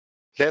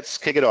Let's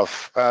kick it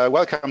off.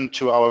 Welcome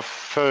to our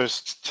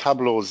first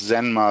Tableau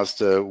Zen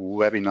Master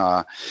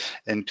webinar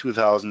in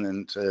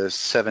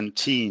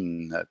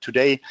 2017.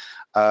 Today,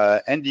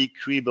 Andy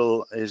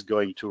Kriebel is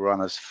going to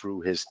run us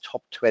through his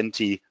top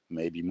 20,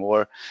 maybe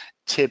more,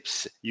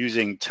 tips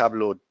using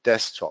Tableau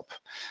Desktop.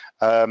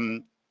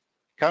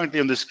 Currently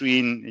on the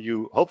screen,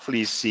 you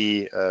hopefully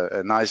see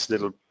a nice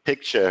little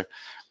picture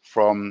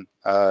from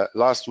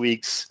last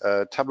week's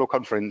Tableau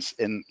conference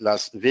in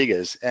Las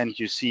Vegas, and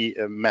you see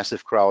a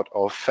massive crowd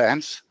of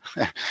fans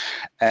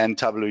and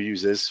Tableau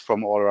users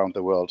from all around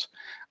the world.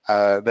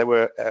 There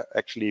were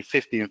actually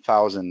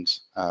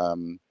 15,000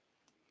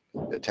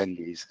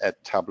 attendees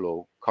at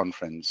Tableau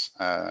conference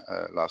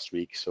last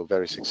week, so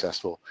very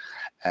successful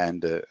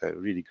and a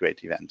really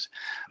great event.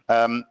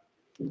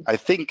 I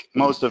think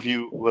most of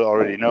you will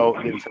already know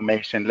the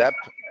Information Lab.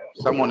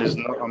 Someone is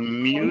not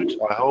on mute,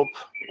 I hope.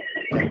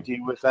 Can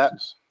deal with that.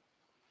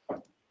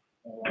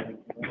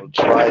 We'll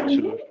try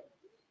to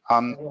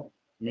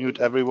unmute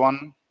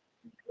everyone.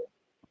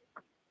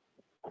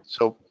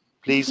 So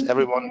please,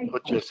 everyone,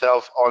 put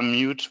yourself on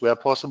mute where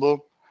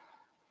possible.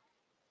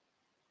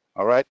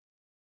 All right.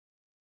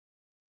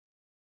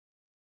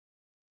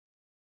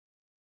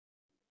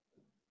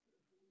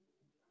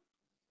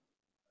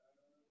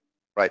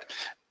 Right.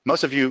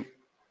 Most of you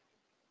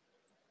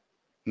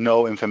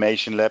know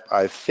Information Lab,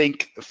 I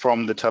think,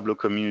 from the Tableau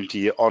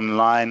community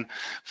online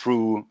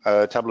through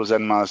Tableau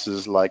Zen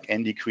Masters like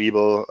Andy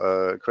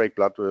Kriebel, Craig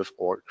Bloodworth,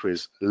 or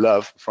Chris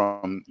Love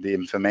from the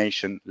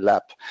Information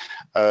Lab.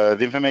 The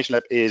Information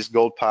Lab is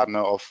gold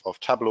partner of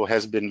Tableau,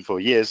 has been for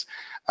years.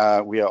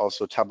 We are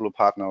also Tableau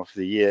Partner of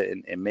the Year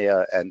in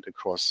EMEA and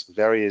across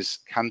various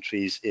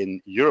countries in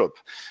Europe.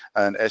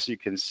 And as you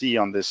can see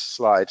on this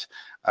slide,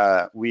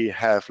 we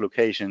have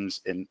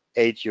locations in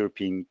 8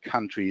 European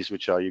countries,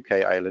 which are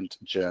UK, Ireland,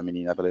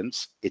 Germany,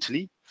 Netherlands,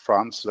 Italy,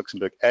 France,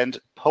 Luxembourg, and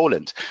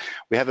Poland.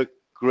 We have a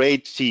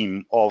great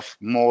team of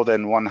more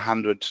than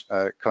 100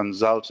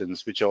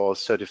 consultants, which are all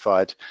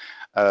certified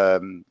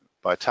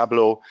by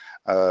Tableau.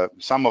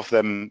 Some of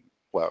them,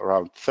 well,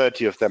 around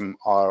 30 of them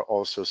are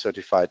also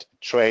certified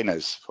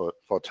trainers for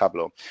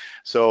Tableau.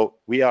 So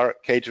we are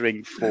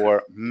catering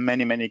for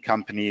many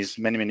companies,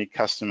 many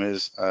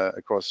customers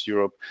across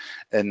Europe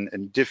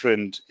in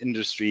different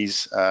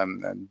industries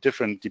and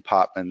different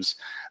departments,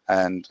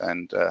 and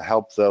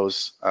help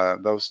those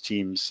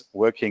teams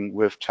working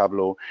with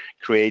Tableau,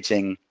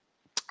 creating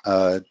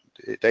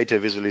data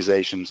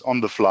visualizations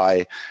on the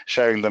fly,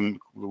 sharing them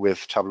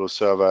with Tableau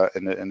server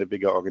in a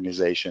bigger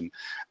organization,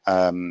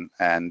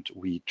 and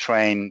we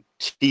train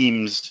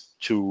teams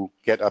to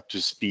get up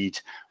to speed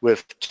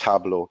with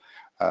Tableau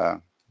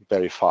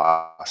very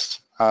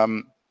fast.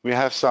 We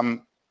have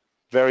some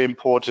very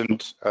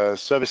important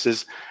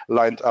services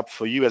lined up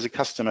for you as a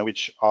customer,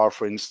 which are,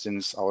 for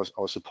instance, our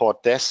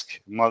support desk,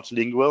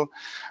 multilingual,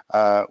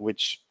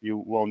 which you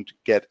won't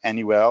get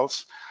anywhere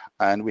else,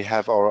 and we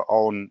have our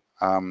own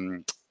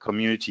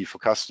community for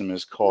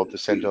customers called the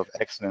Center of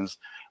Excellence,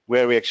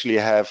 where we actually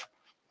have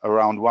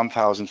around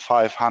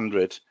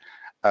 1,500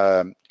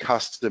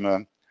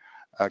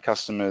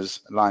 customers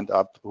lined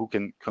up who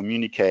can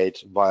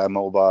communicate via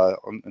mobile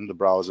in the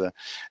browser,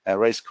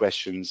 raise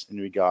questions in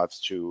regards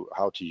to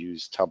how to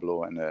use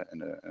Tableau in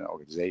an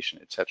organization,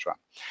 etc.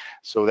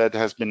 So that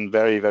has been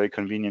very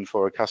convenient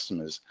for our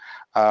customers.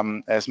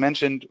 As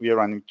mentioned, we are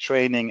running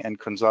training and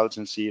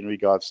consultancy in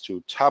regards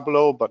to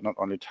Tableau, but not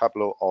only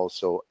Tableau,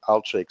 also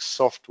Alteryx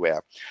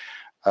software,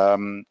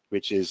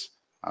 which is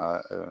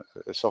a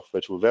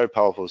software tool, very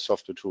powerful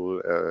software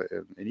tool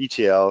in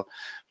ETL,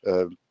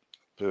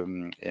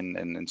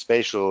 in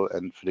spatial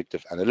and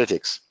predictive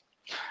analytics.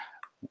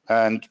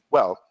 And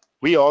well,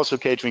 we are also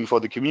catering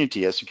for the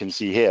community, as you can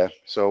see here.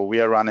 So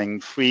we are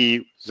running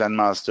free Zen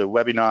Master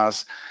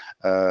webinars,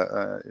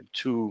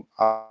 2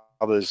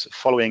 others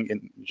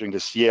following during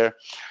this year,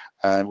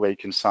 and where you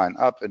can sign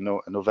up. In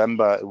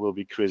November it will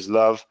be Chris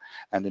Love,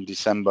 and in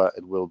December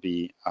it will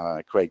be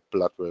Craig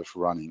Bloodworth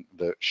running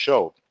the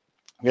show.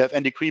 We have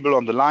Andy Kriebel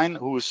on the line,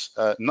 who's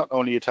not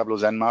only a Tableau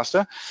Zen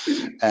Master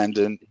and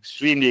an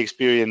extremely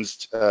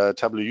experienced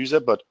Tableau user,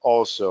 but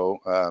also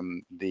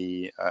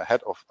the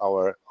head of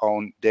our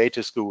own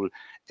data school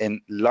in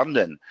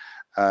London.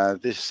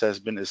 This has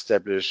been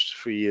established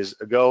 3 years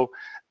ago,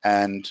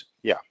 and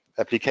yeah,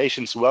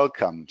 applications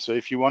welcome. So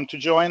if you want to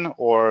join,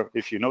 or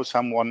if you know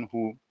someone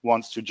who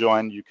wants to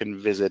join, you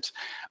can visit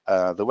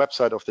the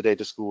website of the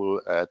data school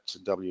at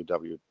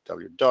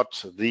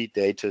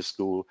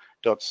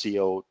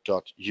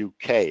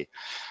www.thedataschool.co.uk.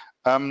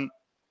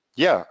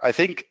 Yeah, I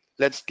think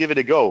let's give it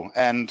a go,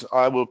 and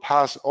I will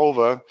pass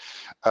over.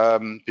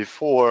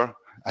 Before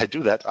I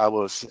do that, I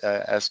will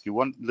ask you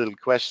one little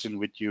question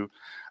which you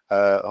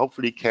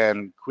hopefully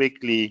can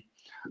quickly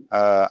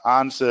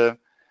answer,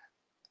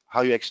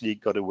 how you actually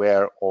got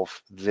aware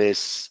of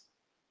this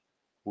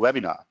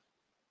webinar.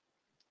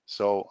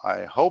 So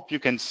I hope you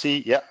can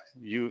see, yeah,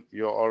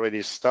 you're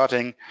already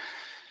starting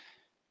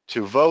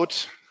to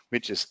vote,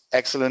 which is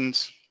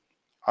excellent.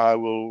 I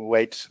will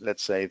wait,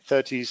 let's say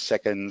 30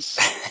 seconds.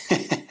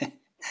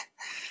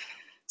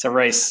 It's a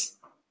race.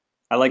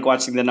 I like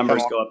watching the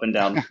numbers go up and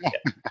down. Yeah.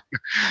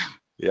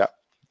 Yeah,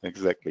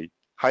 exactly.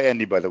 Hi,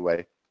 Andy, by the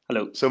way.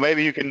 Hello. So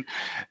maybe you can,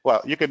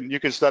 well, you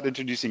can start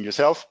introducing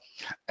yourself,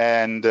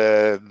 and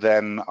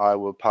then I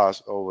will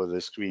pass over the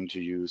screen to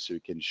you so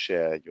you can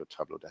share your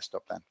Tableau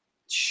desktop then.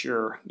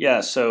 Sure. Yeah.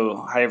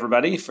 So, hi,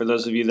 everybody. For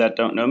those of you that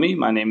don't know me,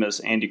 my name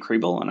is Andy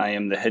Kriebel, and I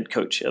am the head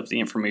coach of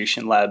the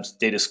Information Labs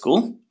Data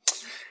School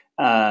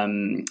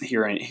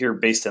here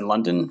based in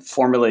London.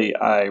 Formerly,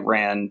 I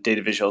ran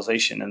data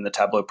visualization in the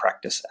Tableau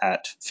practice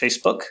at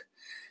Facebook,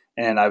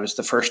 and I was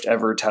the first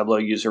ever Tableau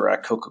user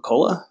at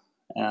Coca-Cola.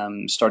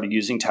 Started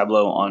using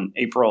Tableau on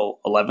April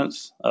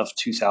 11th of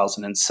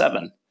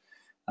 2007.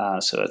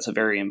 So it's a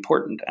very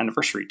important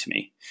anniversary to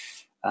me.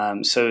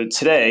 So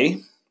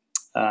today,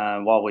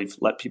 while we've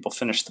let people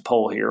finish the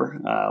poll here,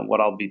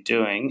 what I'll be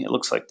doing, it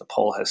looks like the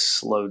poll has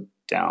slowed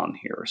down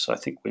here. So I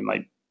think we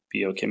might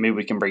be okay. Maybe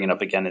we can bring it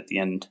up again at the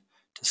end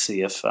to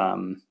see if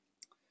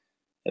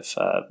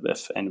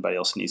anybody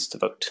else needs to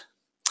vote.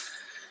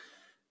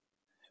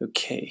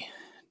 Okay.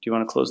 Do you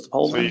want to close the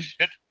poll? So you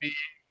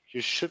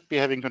should be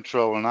having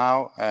control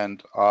now,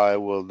 and I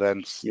will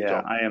then stop.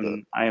 Yeah,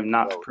 I am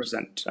not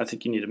present. I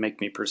think you need to make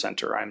me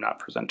presenter. I'm not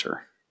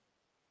presenter.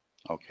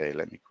 Okay,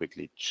 let me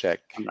quickly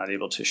check. I'm not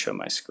able to show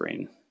my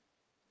screen.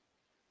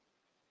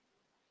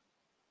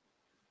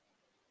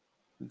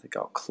 I think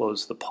I'll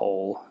close the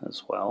poll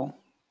as well.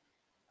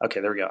 Okay,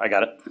 there we go. I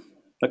got it.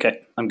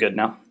 Okay, I'm good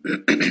now.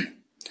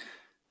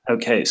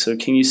 Okay, so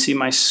can you see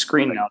my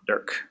screen now,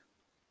 Dirk?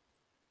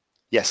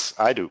 Yes,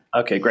 I do.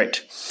 Okay,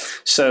 great.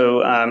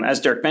 So as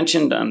Dirk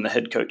mentioned, I'm the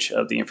head coach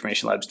of the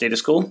Information Labs Data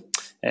School.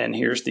 And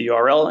here's the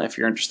URL if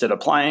you're interested in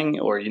applying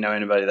or you know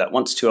anybody that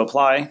wants to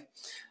apply.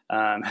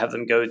 Have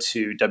them go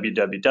to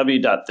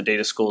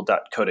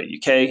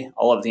www.thedataschool.co.uk.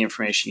 All of the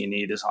information you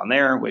need is on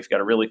there. We've got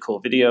a really cool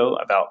video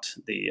about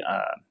the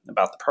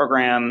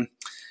program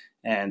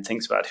and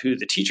things about who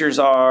the teachers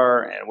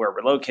are and where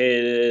we're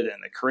located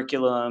and the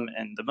curriculum.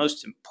 And the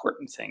most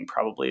important thing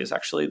probably is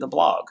actually the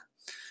blog.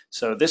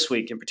 So this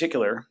week in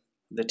particular,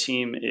 the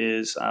team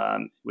is,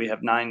 we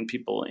have 9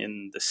 people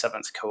in the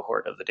 7th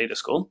cohort of the data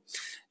school,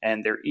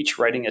 and they're each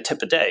writing a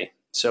tip a day.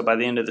 So by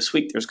the end of this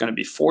week, there's going to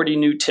be 40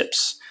 new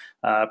tips,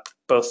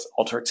 both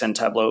Alteryx and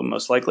Tableau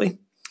most likely,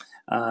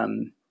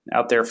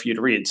 out there for you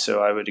to read.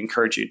 So I would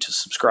encourage you to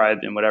subscribe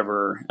in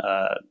whatever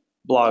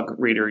blog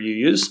reader you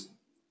use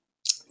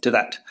to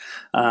that.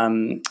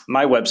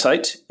 My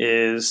website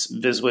is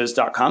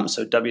bizwiz.com,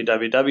 so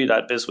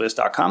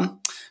www.bizwiz.com.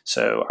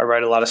 So I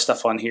write a lot of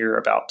stuff on here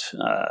about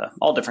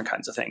all different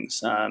kinds of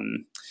things.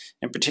 In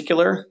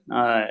particular,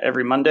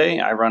 every Monday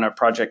I run a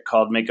project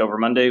called Makeover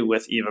Monday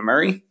with Eva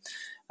Murray,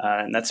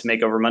 and that's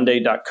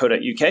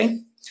makeovermonday.co.uk.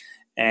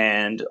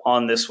 And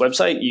on this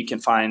website, you can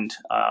find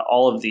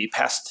all of the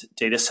past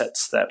data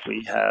sets that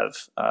we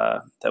have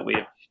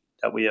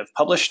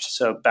published,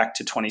 so back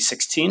to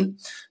 2016.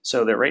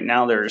 So that right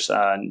now there's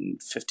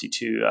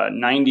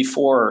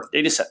 94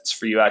 data sets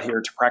for you out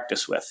here to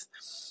practice with.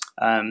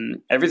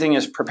 Everything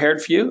is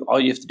prepared for you. All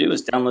you have to do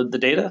is download the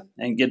data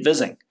and get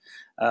visiting.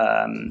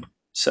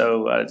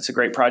 So it's a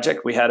great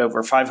project. We had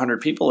over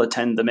 500 people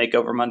attend the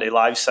Makeover Monday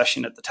live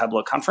session at the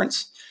Tableau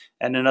conference,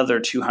 and another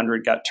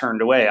 200 got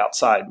turned away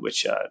outside,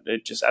 which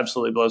it just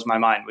absolutely blows my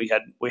mind. We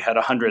had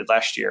 100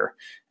 last year,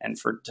 and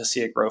to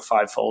see it grow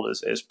 5-fold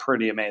is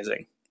pretty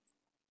amazing.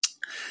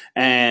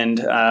 And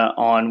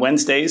on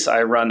Wednesdays,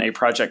 I run a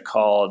project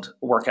called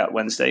Workout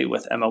Wednesday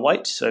with Emma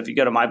White. So if you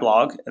go to my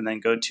blog and then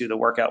go to the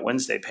Workout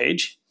Wednesday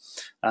page,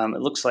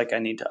 it looks like I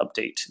need to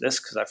update this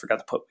because I forgot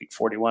to put week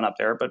 41 up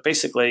there. But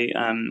basically,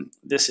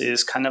 this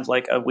is kind of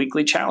like a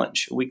weekly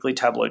challenge, a weekly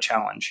Tableau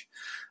challenge.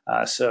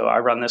 So I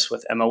run this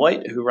with Emma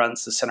White, who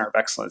runs the Center of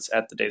Excellence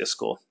at the Data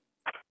School.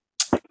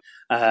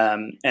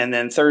 And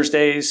then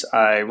Thursdays,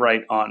 I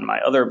write on my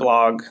other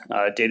blog,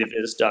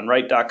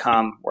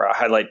 datavizdonerite.com, where I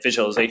highlight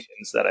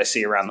visualizations that I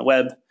see around the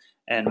web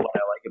and what I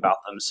like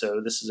about them.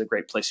 So this is a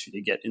great place for you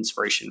to get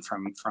inspiration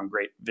from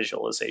great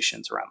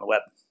visualizations around the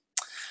web.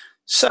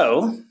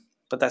 So,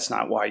 but that's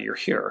not why you're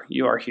here.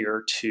 You are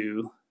here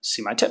to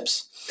see my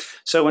tips.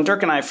 So when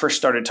Dirk and I first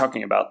started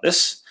talking about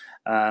this,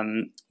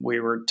 we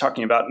were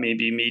talking about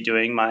maybe me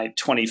doing my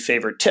 20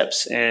 favorite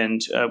tips.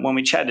 And when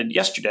we chatted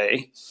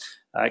yesterday,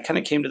 I kind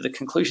of came to the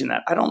conclusion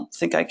that I don't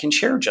think I can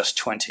share just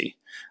 20.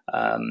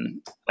 I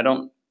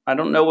don't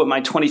know what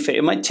my 20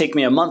 it might take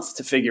me a month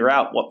to figure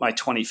out what my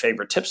 20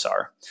 favorite tips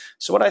are.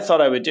 So what I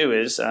thought I would do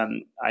is,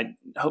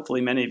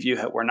 hopefully many of you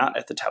were not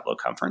at the Tableau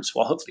conference.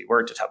 Well, hopefully you were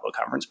at the Tableau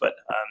conference, but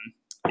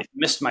if you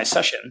missed my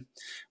session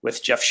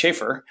with Jeff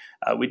Schaefer,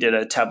 we did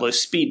a Tableau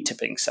speed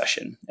tipping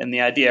session. And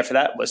the idea for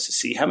that was to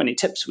see how many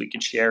tips we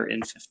could share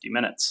in 50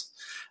 minutes.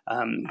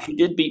 He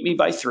did beat me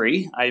by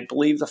 3. I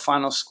believe the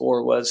final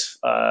score was,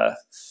 I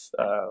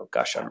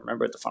don't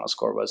remember what the final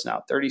score was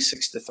now,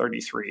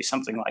 36-33,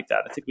 something like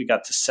that. I think we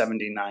got to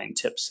 79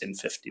 tips in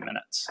 50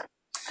 minutes.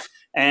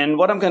 And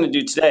what I'm going to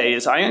do today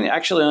is I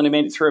actually only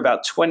made it through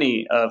about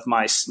 20 of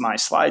my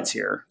slides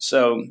here.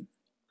 So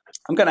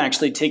I'm going to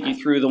actually take you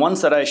through the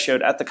ones that I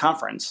showed at the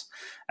conference,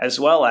 as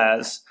well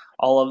as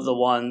all of the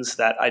ones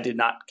that I did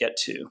not get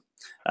to.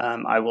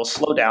 I will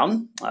slow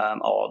down.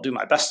 I'll do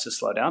my best to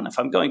slow down. If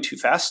I'm going too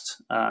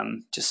fast,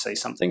 just say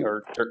something,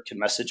 or Dirk can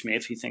message me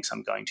if he thinks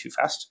I'm going too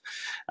fast,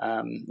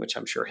 which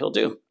I'm sure he'll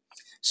do.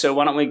 So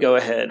why don't we go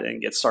ahead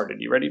and get started?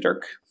 You ready,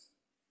 Dirk?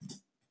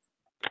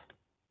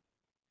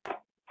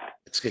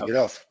 Let's kick it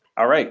off.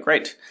 All right,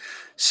 great.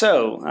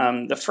 So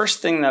the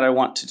first thing that I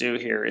want to do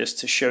here is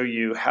to show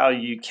you how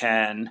you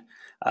can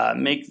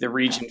make the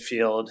region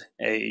field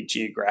a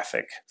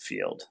geographic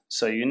field.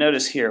 So you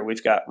notice here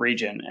we've got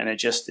region, and it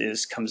just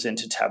comes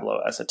into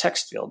Tableau as a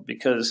text field,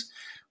 because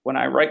when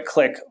I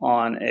right-click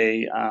on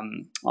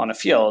a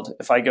field,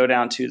 if I go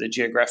down to the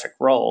geographic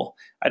role,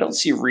 I don't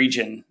see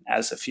region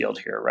as a field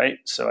here, right?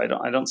 So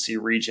I don't see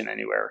region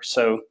anywhere.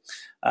 So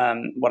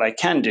what I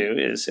can do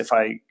is, if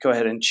I go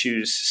ahead and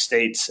choose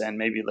states, and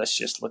maybe let's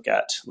just look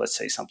at, let's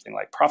say, something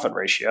like profit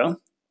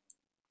ratio,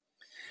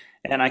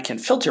 and I can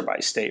filter by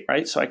state,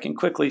 right? So I can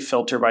quickly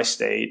filter by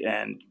state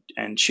and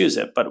choose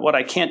it. But what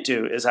I can't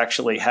do is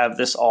actually have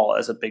this all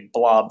as a big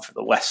blob for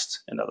the West,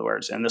 in other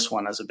words, and this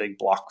one as a big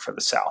block for the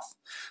South.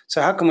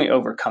 So how can we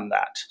overcome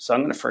that? So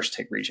I'm going to first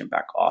take region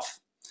back off.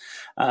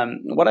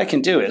 What I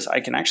can do is I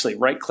can actually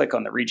right-click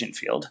on the region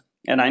field,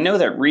 and I know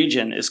that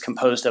region is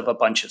composed of a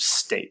bunch of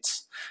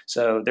states.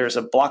 So there's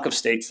a block of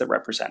states that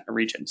represent a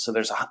region. So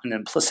there's an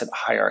implicit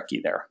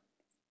hierarchy there.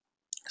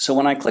 So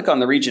when I click on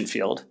the region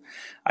field,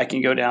 I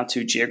can go down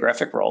to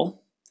geographic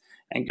role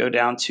and go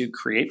down to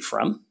create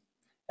from,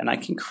 and I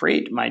can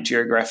create my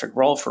geographic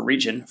role for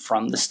region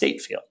from the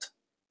state field.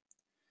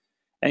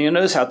 And you'll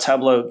notice how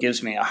Tableau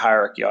gives me a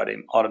hierarchy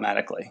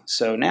automatically.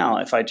 So now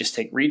if I just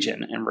take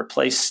region and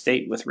replace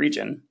state with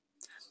region,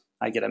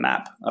 I get a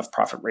map of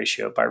profit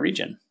ratio by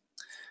region.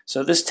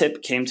 So this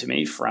tip came to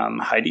me from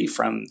Heidi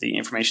from the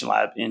Information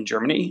Lab in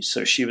Germany.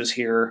 So she was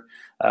here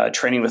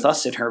training with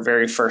us in her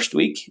very first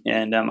week.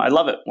 And I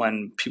love it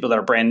when people that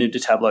are brand new to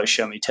Tableau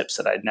show me tips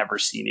that I'd never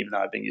seen, even though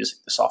I've been using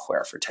the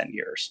software for 10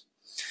 years.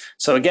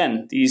 So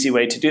again, the easy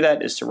way to do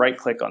that is to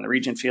right-click on the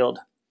region field,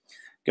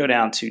 go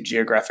down to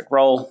geographic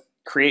role,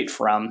 create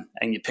from,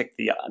 and you pick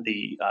the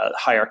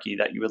hierarchy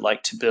that you would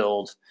like to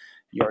build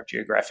your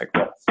geographic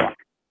role from.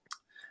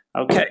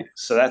 Okay,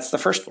 so that's the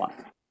first one.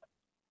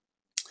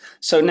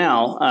 So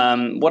now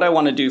what I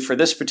want to do for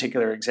this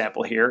particular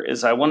example here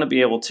is I want to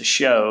be able to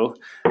show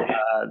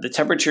the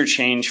temperature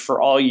change for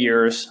all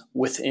years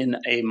within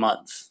a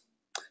month.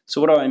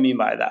 So what do I mean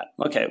by that?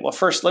 Okay, well,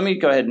 first let me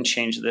go ahead and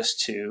change this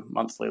to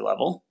monthly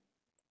level.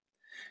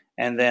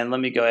 And then let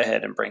me go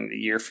ahead and bring the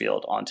year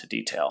field onto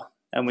detail.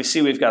 And we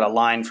see we've got a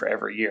line for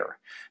every year.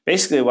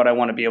 Basically what I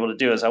want to be able to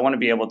do is I want to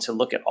be able to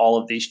look at all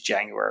of these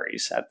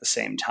Januaries at the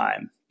same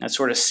time and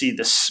sort of see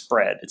the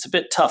spread. It's a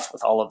bit tough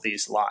with all of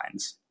these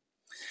lines.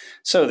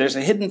 So there's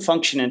a hidden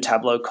function in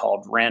Tableau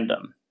called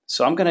random.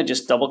 So I'm going to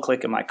just double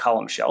click in my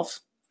column shelf,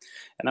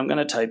 and I'm going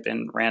to type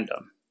in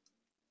random,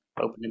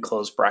 open and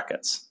close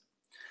brackets.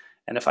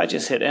 And if I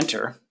just hit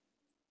enter,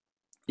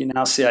 you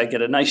now see I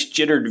get a nice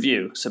jittered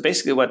view. So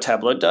basically what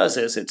Tableau does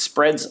is it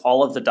spreads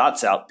all of the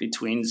dots out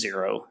between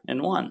 0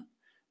 and 1.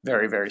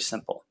 Very, very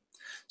simple.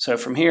 So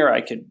from here,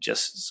 I could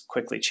just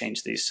quickly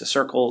change these to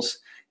circles,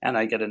 and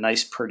I get a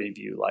nice pretty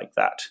view like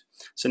that.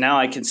 So now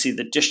I can see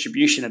the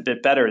distribution a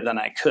bit better than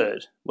I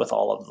could with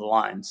all of the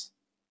lines.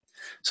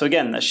 So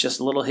again, that's just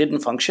a little hidden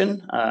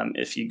function.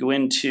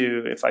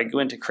 If I go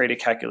into create a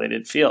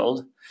calculated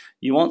field,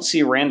 you won't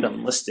see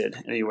random listed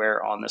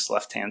anywhere on this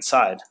left-hand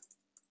side.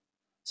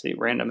 See,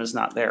 random is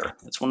not there.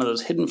 It's one of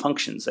those hidden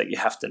functions that you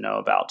have to know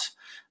about,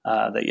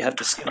 that you have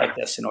to see like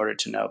this in order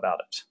to know about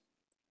it.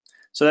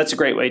 So that's a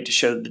great way to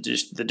show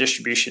the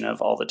distribution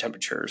of all the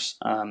temperatures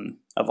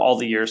of all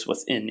the years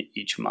within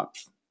each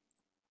month.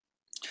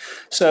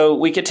 So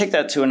we could take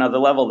that to another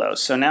level though.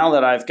 So now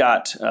that I've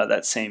got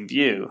that same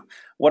view,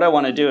 what I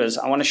want to do is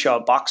I want to show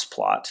a box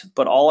plot,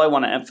 but all I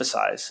want to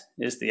emphasize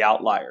is the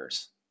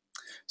outliers.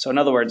 So in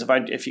other words,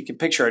 if you can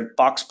picture a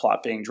box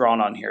plot being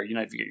drawn on here, you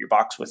know, if you get your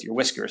box with your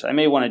whiskers, I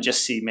may want to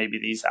just see maybe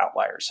these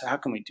outliers. So how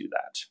can we do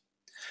that?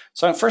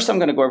 So first I'm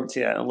going to go over to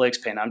the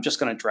analytics pane. I'm just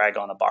going to drag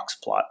on a box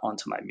plot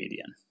onto my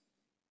median.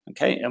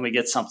 Okay, and we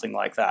get something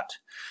like that.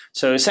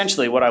 So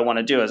essentially what I want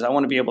to do is I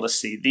want to be able to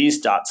see these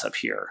dots up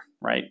here,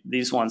 right?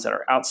 These ones that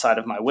are outside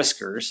of my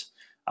whiskers.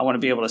 I want to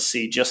be able to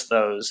see just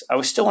those. I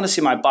still want to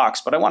see my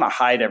box, but I want to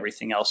hide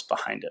everything else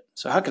behind it.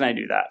 So how can I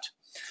do that?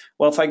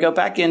 Well, if I go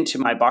back into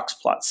my box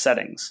plot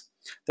settings,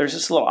 there's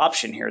this little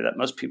option here that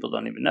most people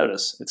don't even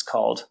notice. It's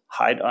called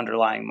hide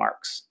underlying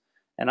marks.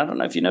 And I don't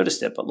know if you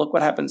noticed it, but look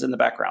what happens in the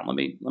background. Let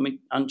me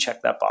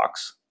uncheck that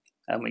box,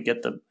 and we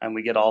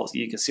get all,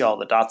 you can see all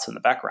the dots in the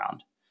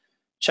background.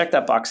 Check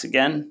that box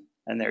again,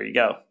 and there you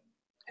go.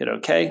 Hit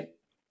OK.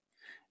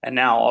 And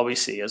now all we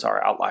see is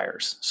our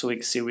outliers. So we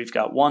can see we've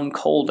got one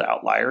cold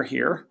outlier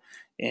here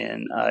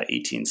in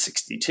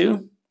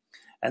 1862.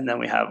 And then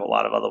we have a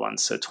lot of other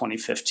ones. So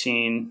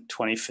 2015,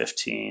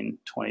 2015,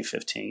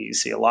 2015. You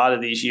see a lot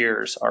of these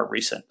years are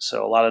recent.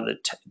 So a lot of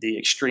the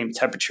extreme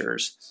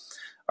temperatures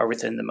are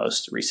within the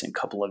most recent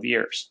couple of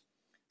years.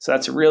 So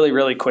that's a really,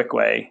 really quick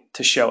way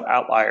to show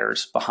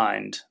outliers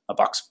behind a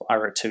box,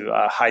 or to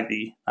hide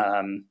the,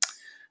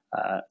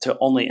 to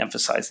only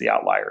emphasize the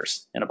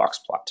outliers in a box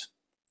plot.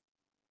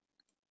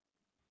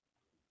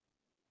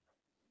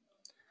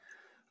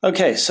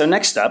 Okay, so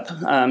next up,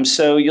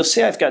 so you'll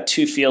see I've got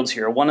two fields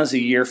here. One is a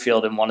year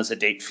field and one is a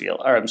date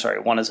field, or I'm sorry,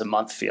 one is a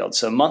month field.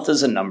 So month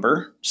is a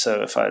number.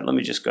 So if let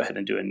me just go ahead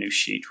and do a new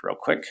sheet real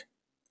quick.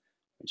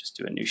 Just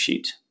do a new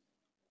sheet.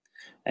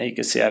 And you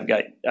can see I've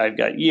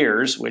got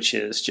years, which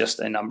is just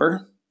a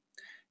number,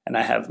 and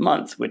I have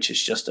month, which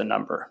is just a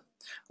number.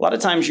 A lot of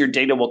times your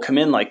data will come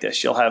in like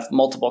this. You'll have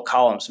multiple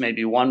columns,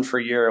 maybe one for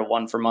year,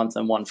 one for month,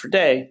 and one for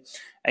day,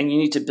 and you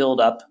need to build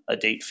up a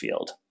date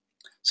field.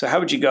 So how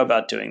would you go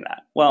about doing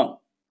that?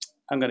 Well,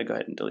 I'm going to go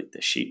ahead and delete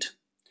this sheet.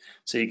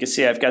 So you can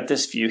see I've got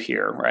this view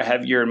here where I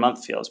have year and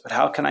month fields, but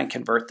how can I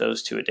convert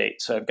those to a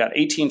date? So I've got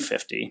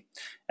 1850,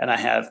 and I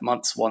have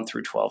months 1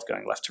 through 12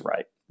 going left to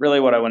right. Really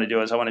what I want to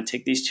do is I want to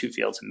take these two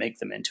fields and make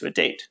them into a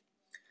date.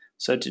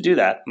 So to do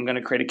that, I'm going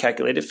to create a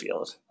calculated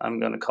field. I'm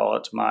going to call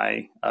it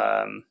my,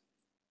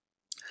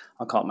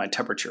 I'll call it my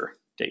temperature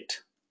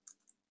date.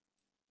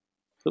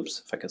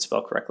 Oops, if I could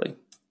spell correctly.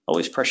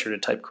 Always pressure to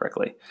type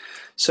correctly.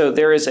 So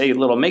there is a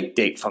little make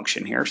date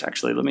function here. So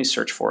actually, let me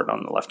search for it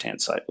on the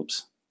left-hand side.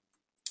 Oops.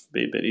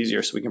 Be a bit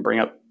easier so we can bring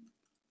up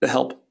the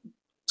help.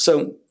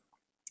 So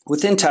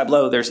within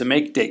Tableau, there's a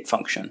make date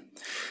function.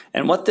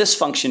 And what this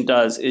function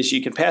does is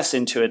you can pass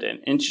into it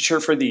an integer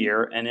for the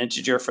year, an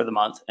integer for the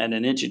month, and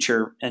an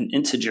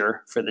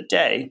integer for the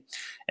day,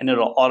 and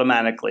it'll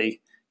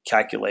automatically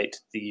calculate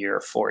the year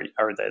for you,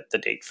 or the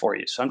date for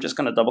you. So I'm just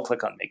going to double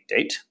click on make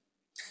date,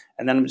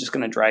 and then I'm just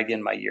going to drag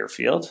in my year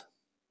field,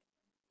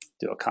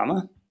 do a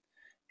comma,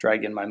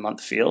 drag in my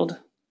month field,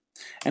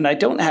 and I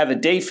don't have a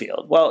day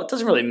field. Well, it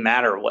doesn't really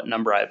matter what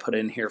number I put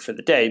in here for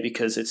the day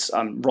because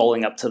I'm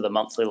rolling up to the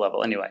monthly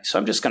level anyway. So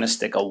I'm just going to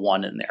stick a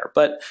 1 in there.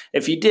 But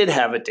if you did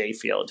have a day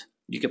field,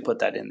 you could put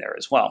that in there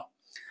as well.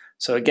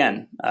 So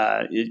again,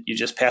 you're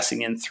just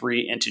passing in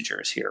 3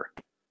 integers here.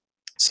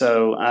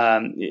 So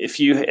if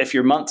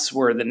your months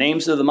were the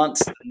names of the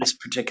months, then this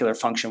particular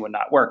function would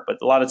not work.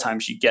 But a lot of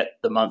times you get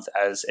the month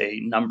as a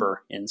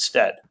number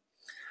instead.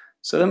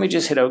 So then we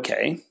just hit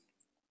OK.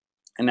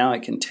 And now I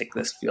can take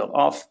this field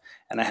off,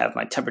 and I have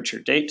my temperature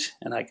date,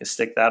 and I can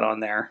stick that on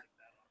there,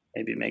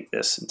 maybe make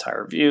this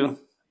entire view.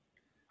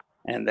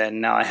 And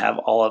then now I have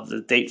all of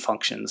the date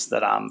functions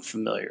that I'm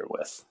familiar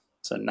with.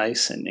 So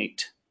nice and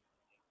neat.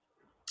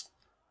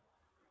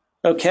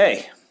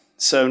 Okay,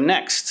 so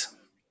next,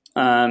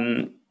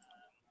 when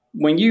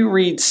you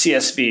read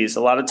CSVs,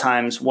 a lot of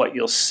times what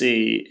you'll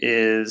see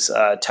is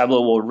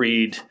Tableau will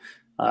read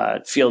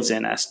fields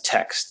in as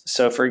text.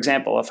 So for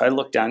example, if I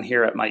look down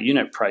here at my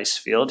unit price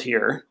field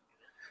here,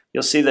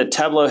 you'll see that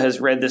Tableau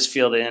has read this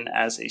field in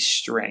as a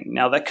string.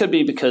 Now that could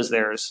be because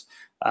there's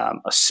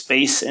a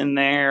space in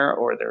there,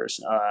 or there's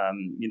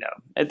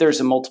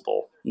there's a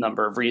multiple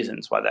number of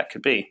reasons why that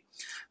could be.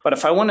 But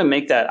if I want to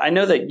make that, I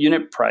know that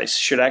unit price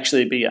should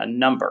actually be a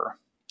number,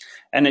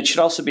 and it should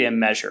also be a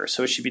measure.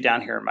 So it should be down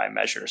here in my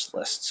measures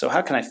list. So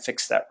how can I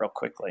fix that real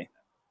quickly?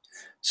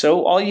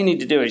 So all you need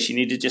to do is you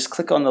need to just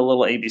click on the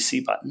little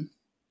ABC button,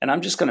 and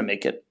I'm just going to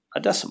make it a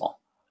decimal.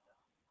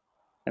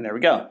 And there we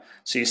go.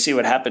 So you see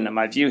what happened in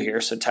my view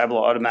here. So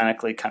Tableau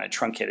automatically kind of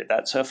truncated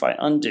that. So if I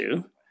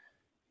undo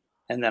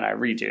and then I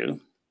redo,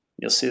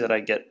 you'll see that I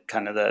get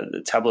kind of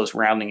the Tableau's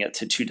rounding it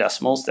to 2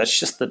 decimals. That's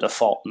just the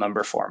default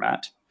number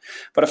format.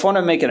 But if I want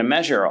to make it a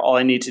measure, all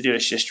I need to do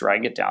is just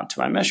drag it down to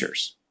my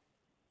measures.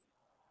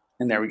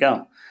 And there we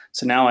go.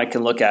 So now I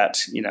can look at,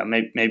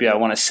 maybe I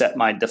want to set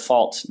my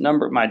default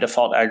number, my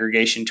default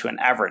aggregation to an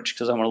average,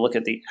 because I want to look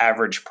at the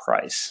average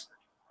price.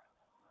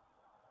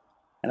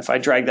 And if I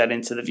drag that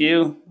into the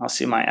view, I'll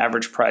see my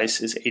average price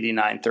is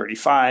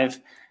 $89.35,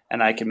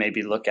 and I can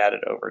maybe look at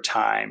it over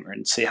time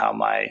and see how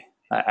my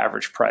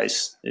average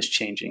price is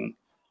changing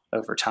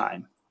over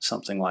time,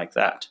 something like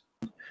that.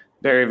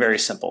 Very, very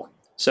simple.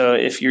 So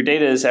if your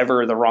data is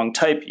ever the wrong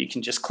type, you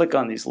can just click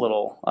on these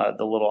little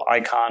the little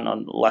icon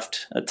on the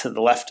left to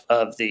the left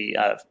of the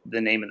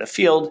name of the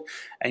field,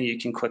 and you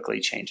can quickly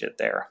change it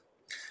there.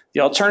 The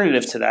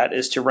alternative to that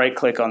is to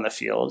right-click on the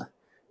field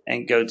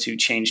and go to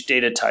change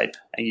data type,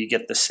 and you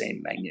get the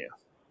same menu.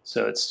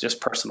 So it's just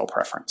personal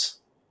preference.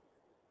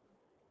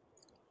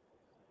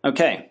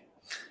 Okay.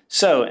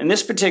 So in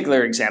this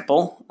particular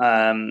example,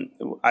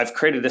 I've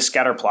created a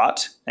scatter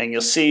plot, and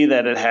you'll see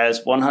that it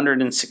has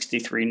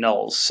 163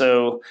 nulls.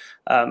 So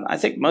I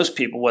think most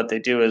people, what they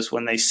do is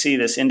when they see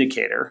this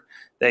indicator,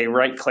 they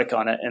right-click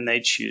on it and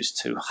they choose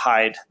to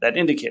hide that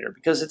indicator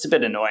because it's a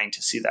bit annoying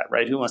to see that,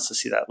 right? Who wants to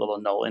see that little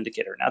null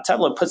indicator? Now,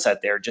 Tableau puts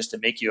that there just to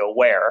make you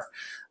aware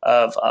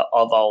of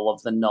all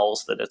of the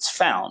nulls that it's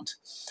found.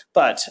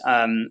 But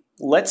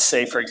let's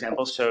say, for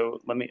example, so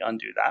let me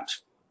undo that.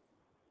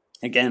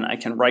 Again, I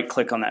can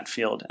right-click on that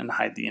field and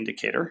hide the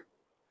indicator.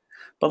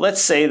 But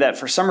let's say that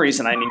for some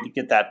reason I need to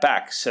get that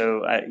back.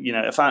 So,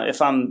 if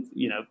I'm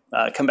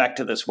come back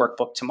to this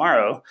workbook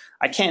tomorrow,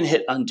 I can't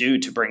hit undo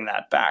to bring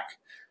that back.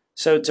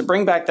 So to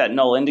bring back that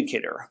null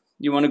indicator,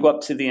 you want to go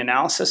up to the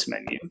analysis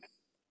menu,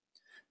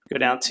 go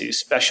down to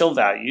special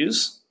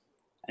values,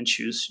 and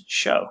choose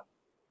show.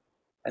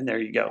 And there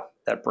you go.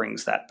 That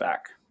brings that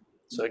back.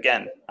 So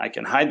again, I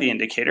can hide the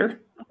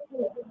indicator.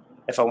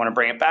 If I want to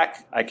bring it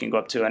back, I can go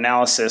up to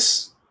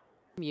analysis.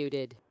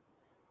 Muted.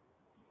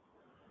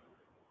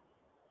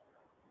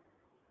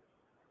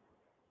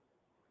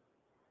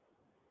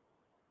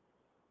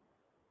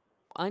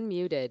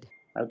 Unmuted.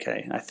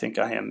 Okay, I think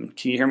I am.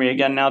 Can you hear me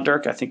again now,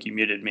 Dirk? I think you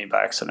muted me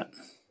by accident.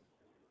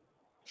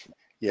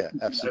 Yeah,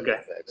 absolutely.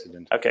 Okay. By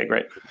accident. Okay,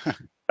 great.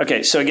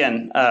 Okay, so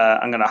again,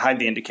 I'm going to hide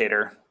the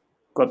indicator,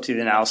 go up to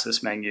the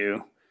analysis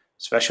menu,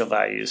 special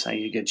values, and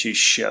you can choose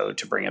show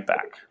to bring it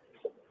back.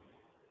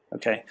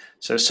 Okay,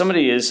 so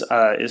somebody is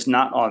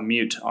not on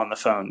mute on the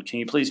phone. Can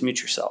you please mute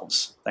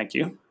yourselves? Thank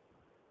you.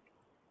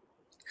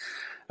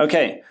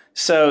 Okay,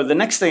 so the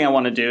next thing I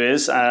want to do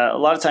is a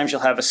lot of times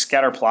you'll have a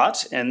scatter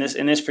plot. And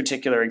in this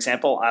particular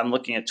example, I'm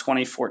looking at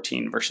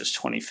 2014 versus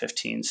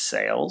 2015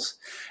 sales.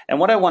 And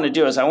what I want to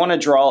do is I want to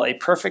draw a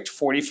perfect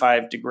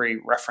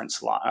 45-degree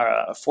reference line,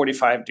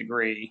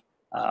 45-degree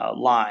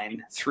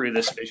line through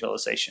this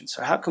visualization.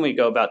 So how can we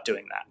go about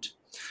doing that?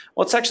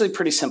 Well, it's actually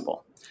pretty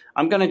simple.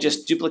 I'm going to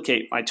just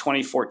duplicate my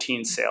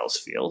 2014 sales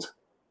field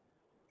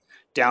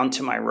down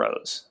to my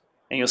rows.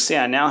 And you'll see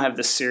I now have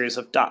this series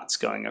of dots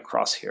going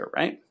across here,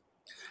 right?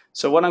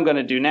 So what I'm going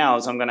to do now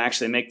is I'm going to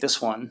actually make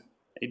this one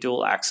a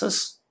dual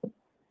axis.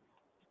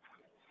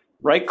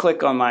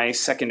 Right-click on my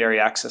secondary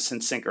axis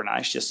and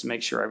synchronize just to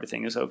make sure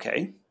everything is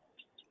okay.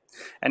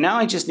 And now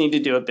I just need to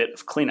do a bit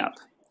of cleanup.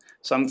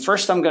 So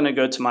first I'm going to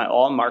go to my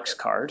All Marks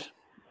card,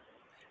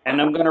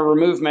 and I'm going to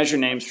remove measure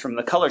names from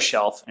the color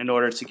shelf in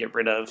order to get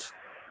rid of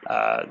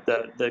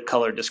the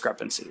color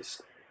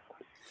discrepancies.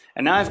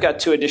 And now I've got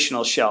two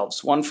additional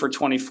shelves, one for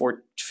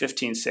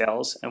 2015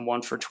 sales and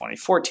one for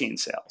 2014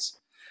 sales.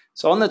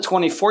 So on the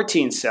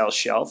 2014 sales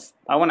shelf,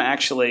 I want to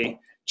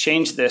actually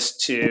change this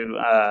to,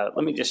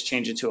 let me just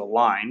change it to a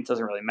line. It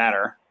doesn't really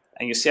matter.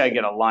 And you see I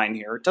get a line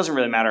here. It doesn't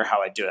really matter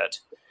how I do it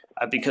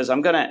because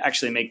I'm going to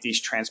actually make these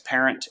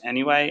transparent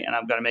anyway, and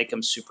I'm going to make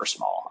them super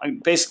small.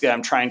 Basically,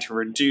 I'm trying to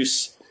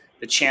reduce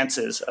the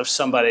chances of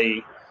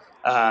somebody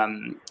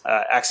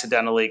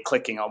accidentally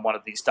clicking on one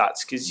of these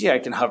dots, because yeah, I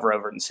can hover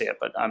over it and see it,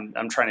 but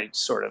I'm trying to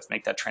sort of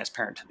make that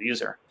transparent to the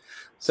user.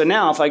 So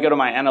now if I go to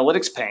my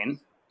analytics pane,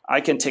 I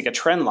can take a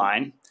trend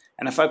line,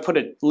 and if I put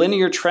a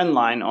linear trend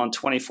line on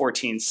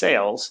 2014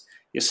 sales,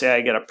 you see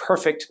I get a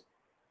perfect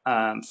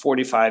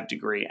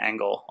 45-degree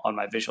angle on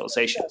my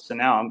visualization. So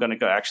now I'm going to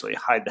go actually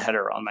hide the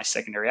header on my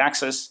secondary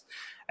axis,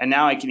 and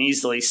now I can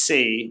easily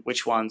see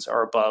which ones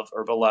are above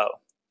or below.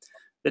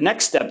 The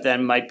next step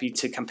then might be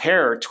to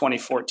compare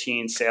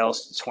 2014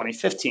 sales to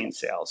 2015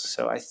 sales.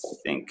 So I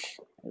think,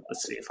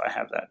 let's see if I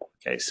have that.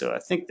 Okay, so I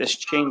think this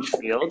change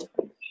field.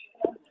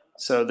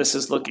 So this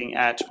is looking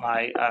at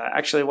my,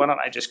 actually, why don't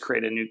I just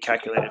create a new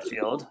calculated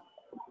field?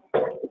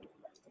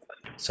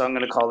 So I'm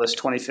going to call this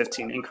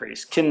 2015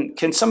 increase.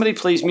 Can somebody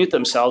please mute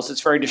themselves?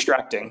 It's very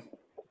distracting.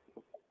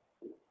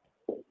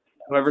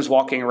 Whoever's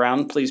walking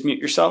around, please mute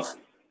yourself.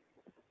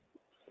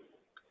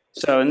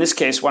 So in this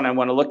case, what I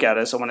want to look at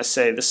is I want to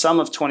say the sum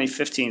of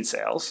 2015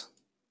 sales,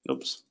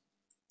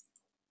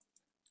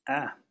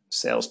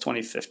 sales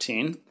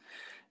 2015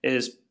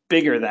 is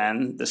bigger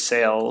than the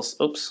sales,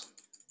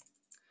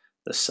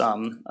 the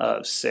sum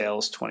of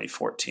sales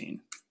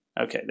 2014.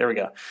 Okay, there we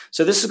go.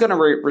 So this is going to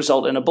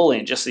result in a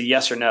Boolean, just a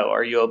yes or no.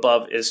 Are you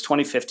above, is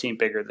 2015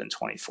 bigger than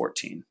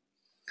 2014?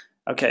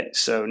 Okay,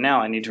 so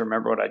now I need to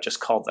remember what I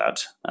just called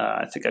that.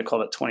 I think I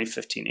called it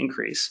 2015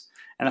 increase.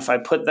 And if I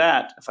put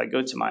that, if I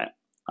go to my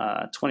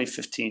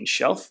 2015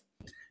 shelf,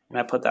 and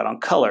I put that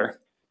on color,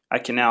 I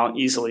can now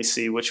easily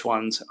see which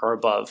ones are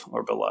above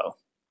or below.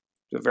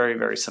 Very,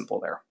 very simple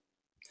there.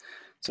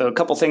 So a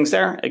couple things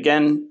there.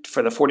 Again,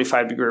 for the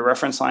 45-degree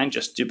reference line,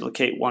 just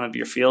duplicate one of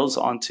your fields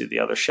onto the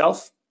other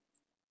shelf,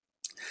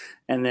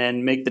 and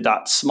then make the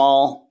dot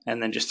small,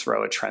 and then just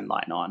throw a trend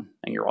line on,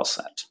 and you're all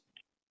set.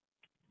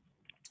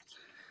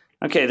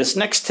 Okay, this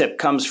next tip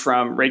comes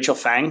from Rachel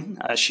Fang.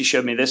 She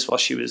showed me this while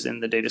she was in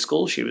the data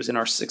school. She was in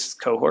our 6th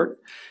cohort.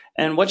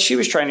 And what she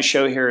was trying to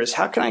show here is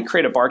how can I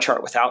create a bar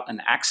chart without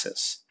an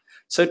axis?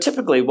 So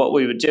typically what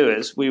we would do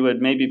is we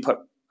would maybe put,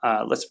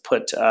 let's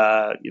put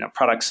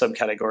product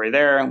subcategory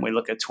there, and we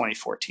look at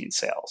 2014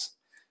 sales.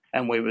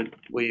 And we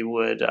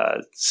would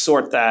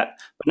sort that.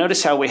 But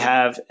notice how we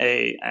have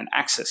an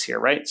axis here,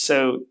 right?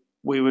 So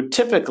we would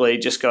typically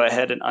just go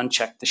ahead and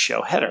uncheck the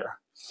show header.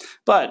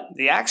 But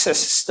the axis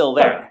is still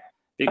there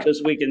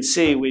because we can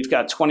see we've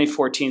got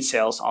 2014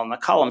 sales on the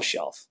column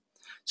shelf.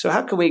 So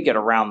how can we get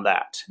around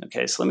that?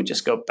 Okay, so let me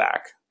just go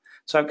back.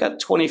 So I've got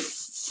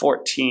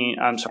 2014,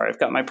 I've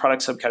got my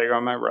product subcategory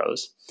on my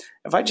rows.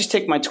 If I just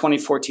take my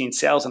 2014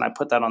 sales and I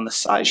put that on the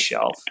size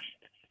shelf,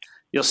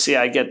 you'll see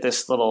I get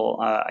this little,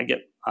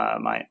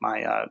 my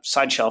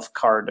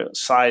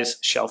size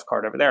shelf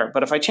card over there.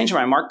 But if I change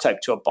my mark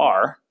type to a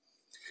bar,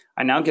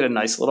 I now get a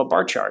nice little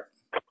bar chart.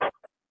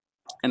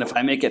 And if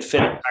I make it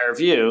fit entire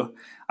view,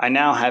 I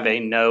now have a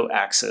no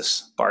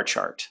axis bar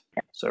chart.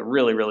 So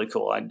really, really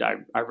cool.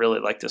 I really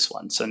like this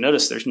one. So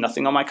notice there's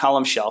nothing on my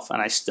column shelf,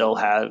 and I still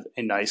have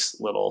a nice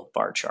little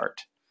bar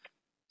chart.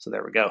 So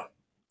there we go.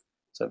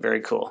 So very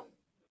cool.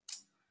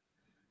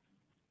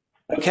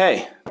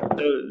 Okay,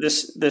 so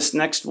this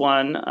next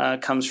one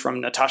comes from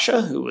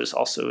Natasha, who was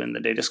also in the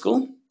data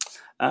school.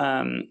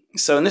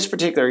 So in this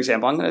particular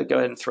example, I'm going to go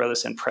ahead and throw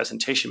this in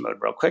presentation mode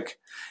real quick.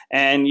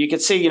 And you can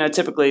see,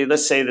 typically,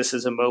 let's say this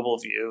is a mobile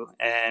view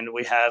and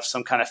we have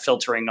some kind of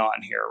filtering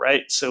on here,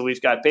 right? So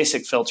we've got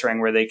basic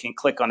filtering where they can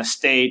click on a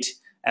state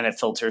and it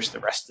filters the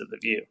rest of the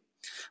view.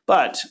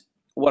 But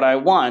what I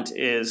want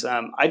is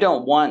I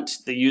don't want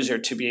the user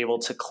to be able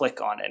to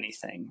click on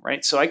anything,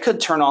 right? So I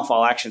could turn off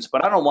all actions,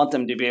 but I don't want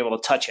them to be able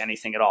to touch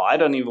anything at all. I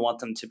don't even want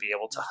them to be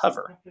able to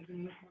hover.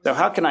 So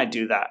how can I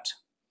do that?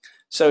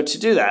 So to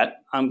do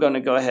that, I'm going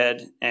to go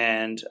ahead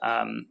and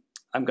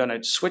I'm going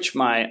to switch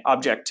my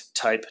object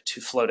type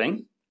to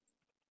floating.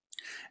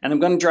 And I'm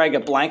going to drag a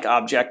blank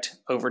object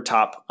over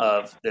top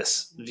of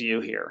this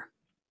view here.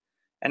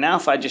 And now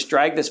if I just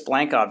drag this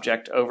blank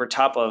object over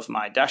top of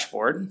my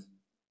dashboard,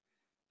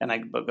 and I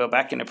go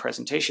back into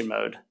presentation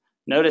mode,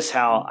 notice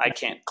how I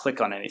can't click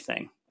on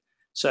anything.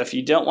 So if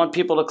you don't want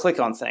people to click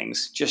on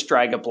things, just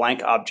drag a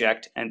blank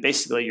object, and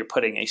basically you're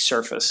putting a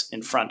surface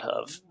in front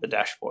of the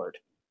dashboard.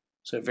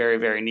 So a very,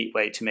 very neat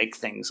way to make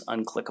things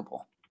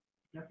unclickable.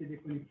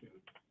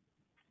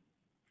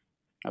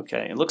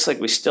 Okay, it looks like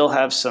we still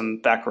have some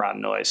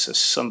background noise.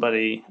 So I'm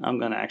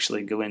going to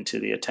actually go into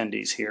the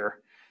attendees here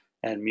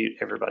and mute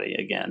everybody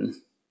again.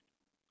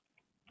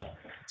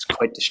 It's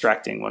quite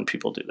distracting when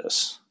people do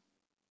this.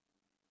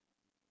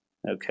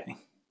 Okay.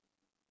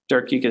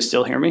 Dirk, you can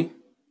still hear me?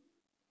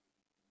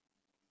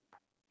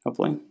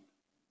 Hopefully.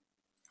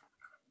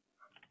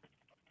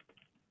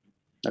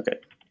 Okay.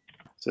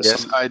 So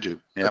yes, I do.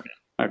 Yeah. Okay.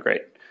 Oh,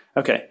 great.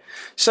 Okay.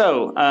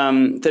 So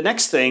the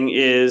next thing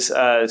is,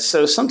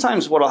 so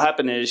sometimes what will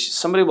happen is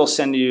somebody will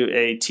send you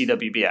a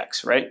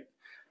TWBX, right?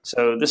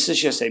 So this is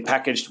just a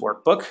packaged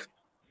workbook.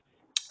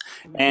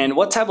 And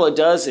what Tableau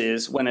does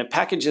is when it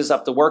packages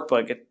up the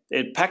workbook,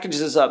 it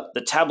packages up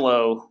the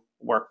Tableau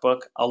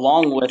workbook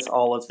along with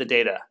all of the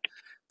data.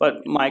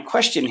 But my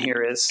question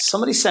here is,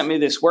 somebody sent me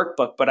this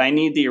workbook, but I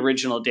need the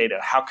original data.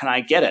 How can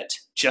I get it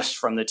just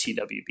from the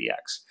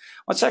TWBX?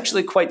 Well, it's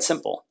actually quite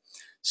simple.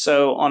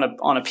 So on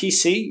a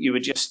PC, you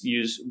would just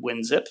use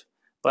WinZip,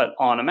 but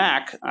on a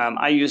Mac,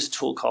 I use a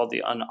tool called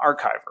the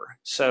Unarchiver.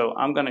 So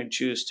I'm going to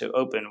choose to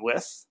open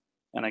with,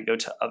 and I go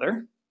to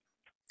Other.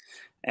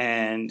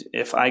 And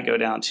if I go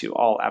down to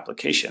All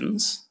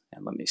Applications,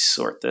 and let me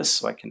sort this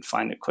so I can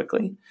find it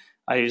quickly,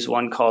 I use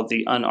one called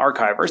the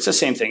Unarchiver. It's the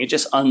same thing. It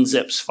just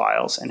unzips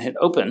files and hit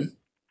Open.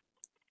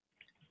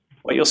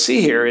 What you'll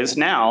see here is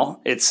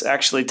now it's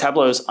actually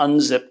Tableau's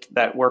unzipped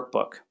that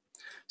workbook.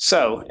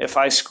 So if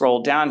I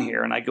scroll down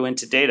here and I go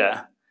into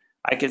data,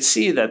 I can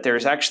see that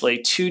there's actually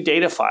two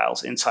data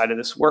files inside of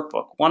this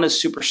workbook. One is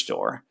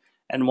Superstore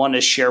and one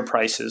is share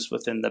prices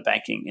within the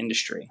banking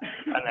industry.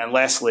 And then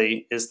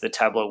lastly is the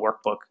Tableau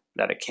workbook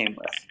that it came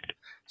with.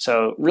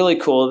 So really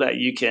cool that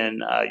you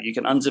can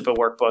unzip a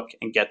workbook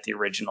and get the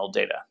original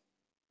data.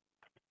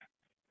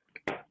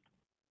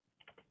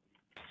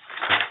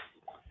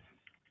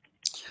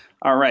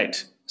 All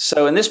right.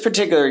 So in this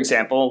particular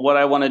example, what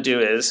I want to do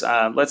is,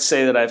 let's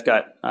say that I've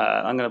got,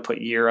 I'm going to put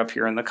year up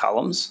here in the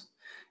columns,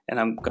 and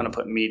I'm going to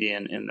put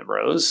median in the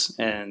rows,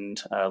 and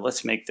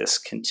let's make this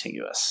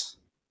continuous.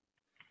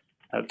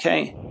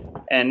 Okay.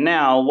 And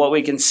now what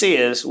we can see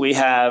is we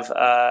have,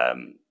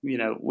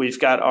 we've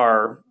got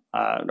our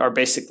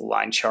basic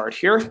line chart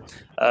here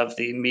of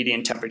the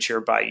median temperature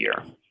by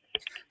year.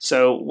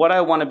 So what I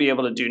want to be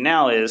able to do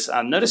now is,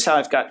 notice how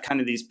I've got kind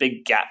of these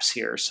big gaps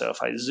here. So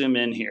if I zoom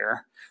in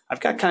here, I've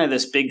got kind of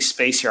this big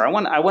space here. I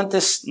want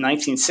this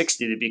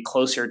 1960 to be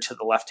closer to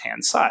the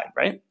left-hand side,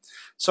 right?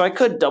 So I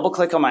could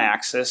double-click on my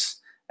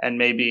axis and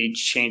maybe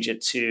change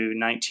it to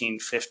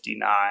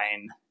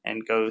 1959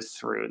 and go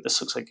through. This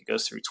looks like it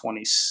goes through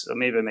 20, so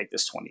maybe I make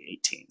this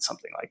 2018,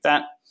 something like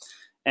that.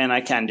 And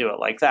I can do it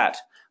like that.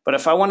 But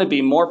if I want to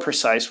be more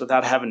precise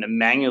without having to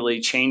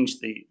manually change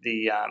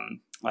the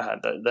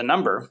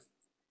number,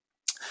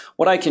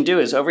 what I can do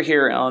is over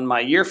here on my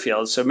year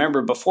field, so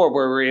remember before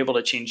where we were able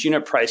to change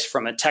unit price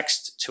from a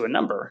text to a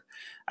number,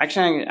 I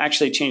can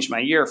actually change my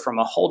year from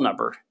a whole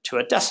number to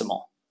a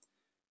decimal.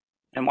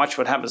 And watch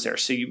what happens there.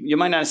 So you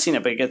might not have seen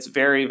it, but it gets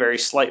very, very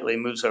slightly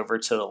moves over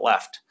to the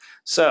left.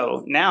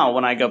 So now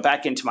when I go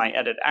back into my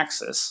edit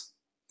axis,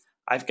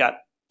 I've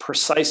got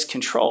precise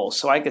control.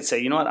 So I could say,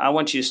 you know what, I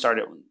want you to start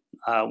at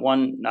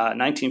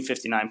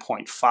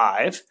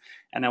 1959.5,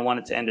 and I want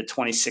it to end at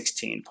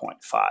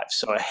 2016.5.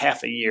 So a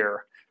half a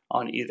year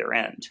on either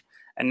end.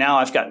 And now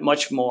I've got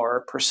much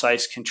more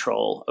precise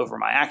control over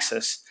my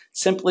axis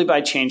simply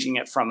by changing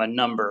it from a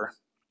number,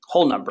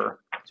 whole number,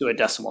 to a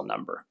decimal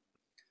number.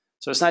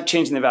 So it's not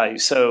changing the value.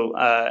 So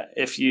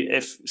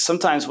if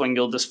sometimes when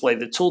you'll display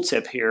the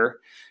tooltip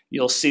here,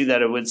 you'll see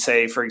that it would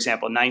say, for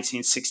example,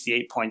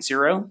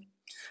 1968.0.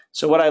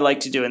 So what I like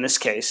to do in this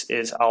case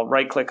is I'll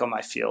right click on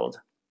my field,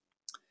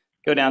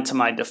 go down to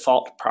my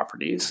default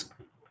properties,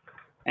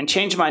 and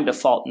change my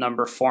default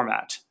number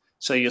format.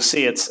 So you'll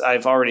see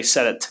I've already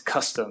set it to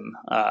custom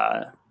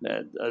 0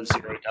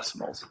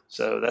 decimals.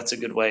 So that's a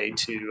good way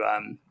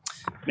to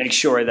make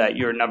sure that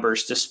your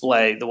numbers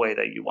display the way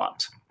that you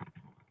want.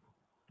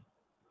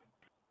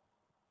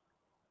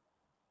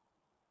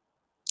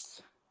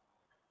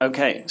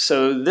 Okay,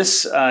 so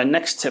this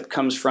next tip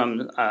comes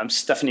from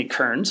Stephanie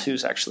Kearns,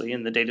 who's actually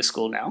in the data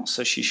school now.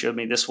 So she showed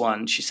me this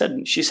one. She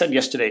said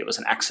yesterday it was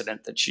an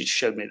accident that she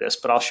showed me this,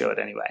 but I'll show it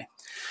anyway.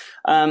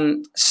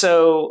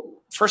 So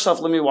first off,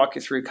 let me walk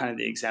you through kind of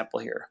the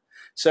example here.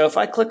 So if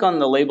I click on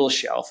the label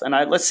shelf, and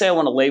let's say I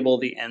want to label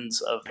the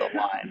ends of the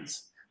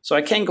lines. So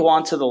I can go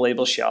onto the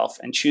label shelf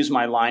and choose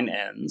my line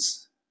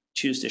ends,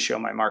 choose to show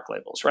my mark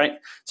labels, right?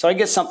 So I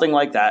get something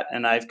like that,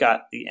 and I've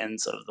got the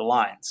ends of the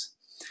lines.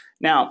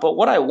 Now, but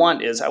what I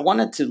want is I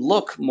want it to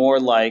look more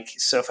like,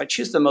 so if I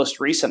choose the most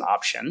recent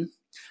option,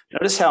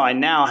 notice how I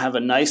now have a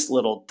nice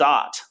little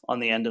dot on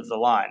the end of the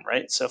line,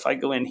 right? So if I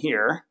go in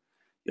here,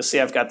 you'll see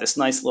I've got this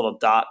nice little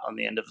dot on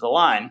the end of the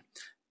line.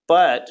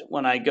 But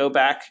when I go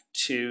back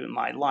to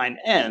my line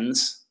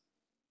ends,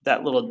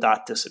 that little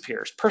dot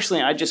disappears.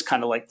 Personally, I just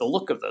kind of like the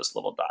look of those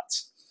little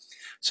dots.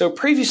 So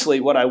previously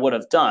what I would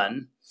have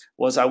done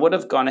was I would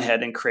have gone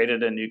ahead and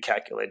created a new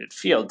calculated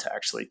field to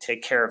actually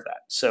take care of that.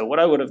 So what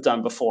I would have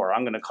done before,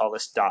 I'm going to call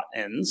this dot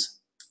ends.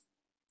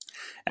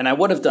 And I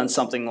would have done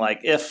something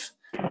like if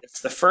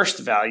it's the first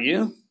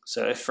value,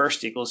 so if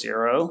first equals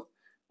 0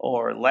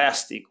 or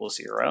last equals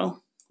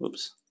 0,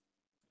 oops,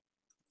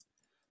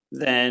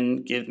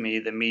 then give me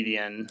the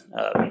median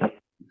of,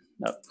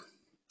 nope,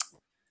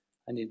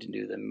 I need to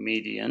do the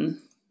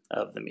median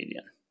of the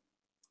median.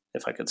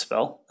 If I could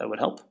spell, that would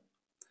help.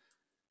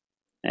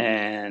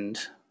 And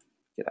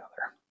get out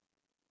there.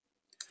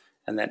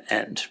 And then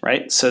end,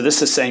 right? So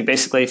this is saying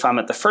basically if I'm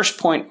at the first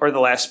point or the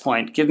last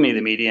point, give me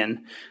the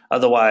median.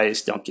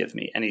 Otherwise, don't give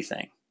me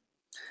anything.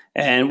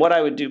 And what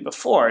I would do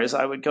before is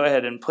I would go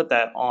ahead and put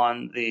that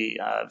on the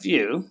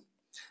view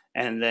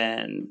and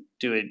then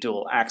do a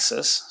dual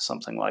axis,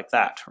 something like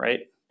that,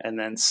 right? And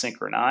then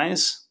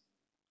synchronize.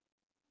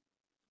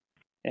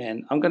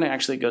 And I'm going to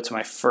actually go to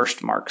my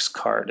first marks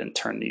card and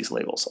turn these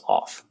labels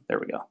off. There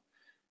we go.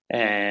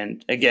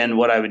 And again,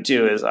 what I would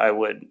do is I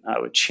would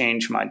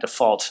change my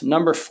default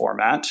number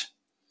format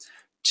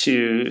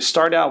to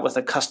start out with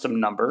a custom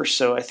number.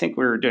 So I think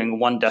we were doing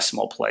 1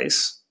 decimal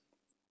place.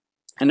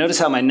 And notice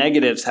how my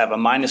negatives have a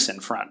minus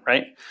in front,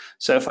 right?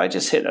 So if I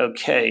just hit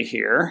OK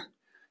here,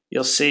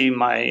 you'll see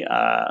my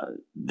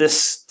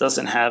this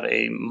doesn't have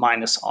a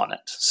minus on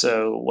it.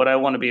 So what I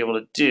want to be able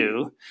to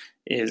do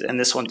is, and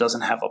this one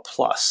doesn't have a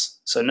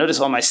plus. So notice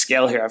on my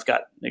scale here,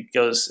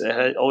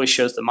 it always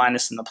shows the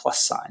minus and the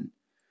plus sign.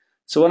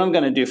 So what I'm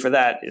going to do for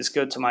that is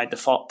go to my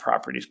default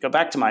properties, go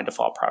back to my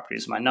default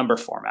properties, my number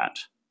format.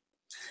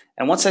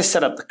 And once I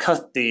set up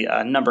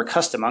the number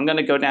custom, I'm going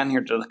to go down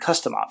here to the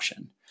custom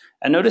option.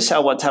 And notice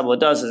how what Tableau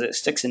does is it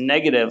sticks a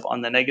negative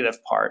on the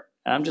negative part.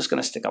 And I'm just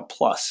going to stick a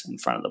plus in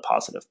front of the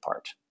positive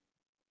part.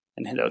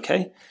 And hit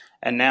OK.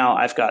 And now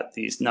I've got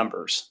these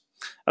numbers.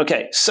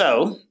 OK,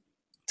 so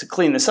to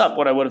clean this up,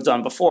 what I would have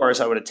done before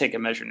is I would have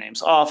taken measure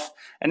names off.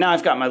 And now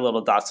I've got my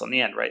little dots on the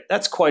end, right?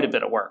 That's quite a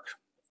bit of work.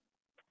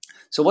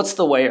 So what's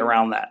the way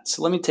around that?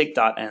 So let me take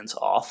dot ends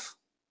off.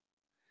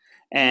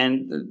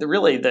 And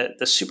really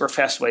the super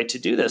fast way to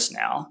do this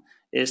now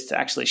is to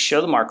actually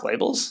show the mark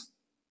labels.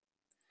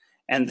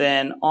 And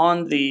then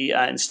on the,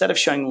 instead of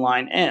showing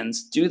line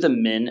ends, do the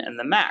min and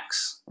the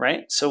max,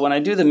 right? So when I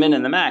do the min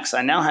and the max,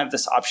 I now have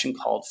this option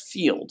called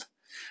field.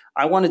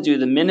 I want to do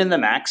the min and the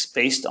max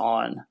based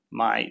on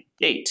my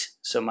date,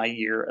 so my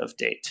year of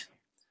date.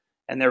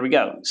 And there we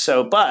go.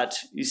 So, but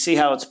you see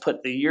how it's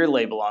put the year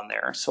label on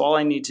there. So all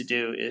I need to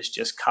do is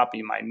just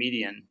copy my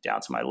median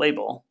down to my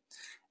label.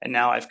 And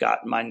now I've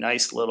got my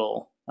nice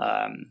little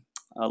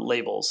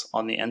labels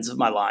on the ends of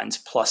my lines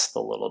plus the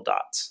little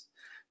dots.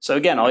 So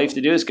again, all you have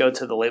to do is go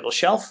to the label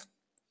shelf,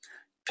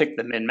 pick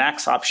the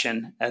min-max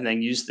option, and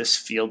then use this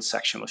field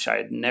section, which I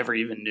had never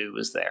even knew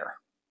was there.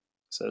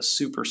 So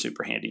super,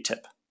 super handy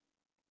tip.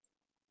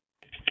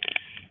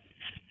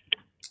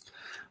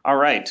 All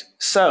right,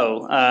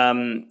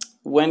 so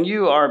when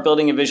you are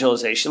building a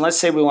visualization, let's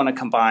say we want to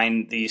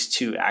combine these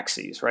two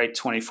axes, right,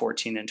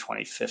 2014 and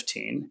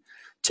 2015.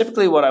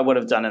 Typically what I would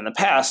have done in the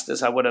past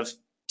is I would have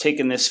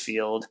taken this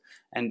field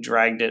and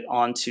dragged it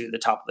onto the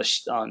top of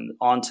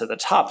onto the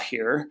top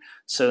here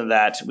so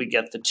that we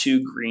get the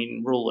 2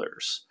 green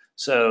rulers.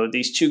 So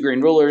these 2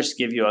 green rulers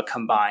give you a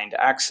combined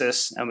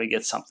axis and we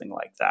get something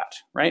like that,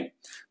 right?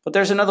 But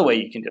there's another way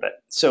you can do it.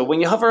 So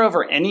when you hover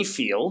over any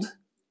field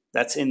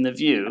that's in the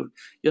view,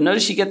 you'll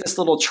notice you get this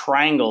little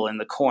triangle in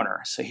the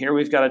corner. So here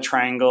we've got a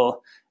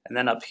triangle, and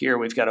then up here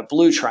we've got a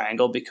blue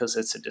triangle because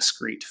it's a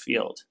discrete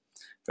field.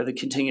 For the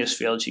continuous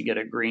fields, you get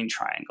a green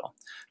triangle.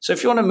 So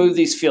if you want to move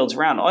these fields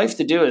around, all you have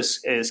to do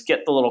is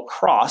get the little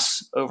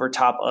cross over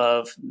top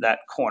of that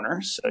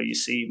corner. So you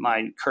see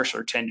my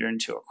cursor turned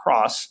into a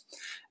cross.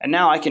 And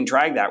now I can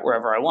drag that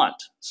wherever I want.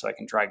 So I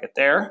can drag it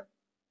there,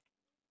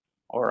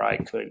 or I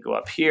could go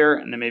up here,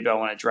 and then maybe I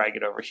want to drag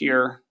it over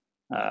here.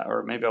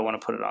 or maybe I want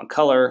to put it on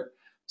color,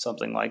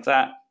 something like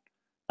that.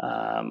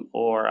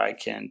 Or I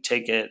can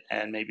take it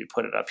and maybe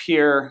put it up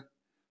here.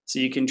 So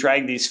you can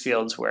drag these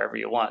fields wherever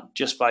you want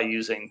just by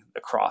using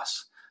the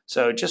cross.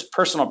 So just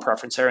personal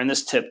preference there. And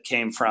this tip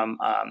came from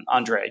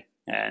Andre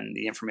and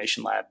the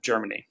Information Lab,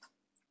 Germany.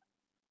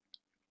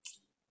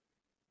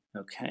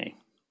 Okay.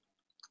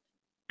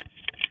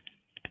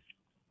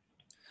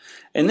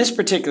 In this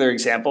particular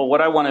example,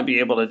 what I want to be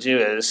able to do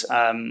is,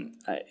 let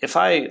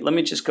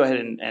me just go ahead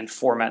and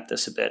format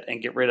this a bit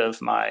and get rid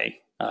of my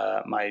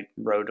my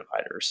row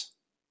dividers.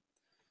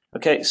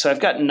 Okay, so I've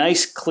got a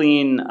nice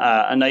clean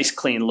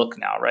look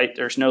now, right?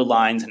 There's no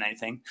lines and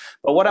anything.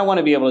 But what I want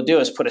to be able to do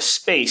is put a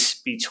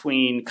space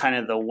between kind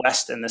of the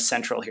west and the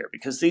central here,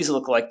 because these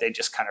look like they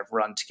just kind of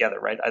run together,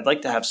 right? I'd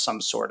like to have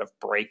some sort of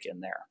break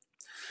in there.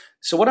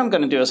 So what I'm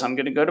going to do is I'm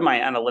going to go to my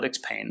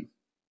analytics pane,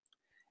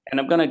 and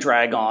I'm going to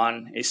drag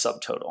on a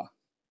subtotal.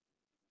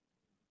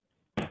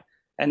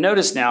 And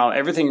notice now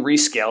everything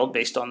rescaled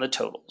based on the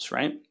totals,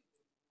 right?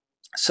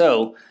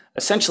 So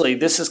essentially,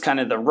 this is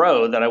kind of the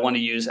row that I want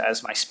to use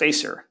as my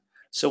spacer.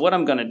 So what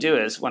I'm going to do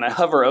is when I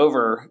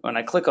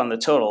click on the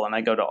total and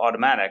I go to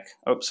automatic,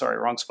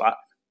 wrong spot.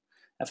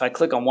 If I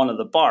click on one of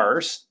the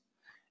bars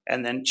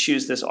and then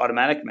choose this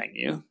automatic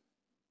menu,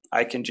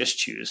 I can just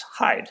choose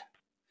hide.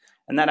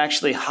 And that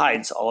actually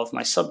hides all of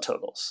my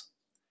subtotals.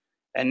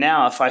 And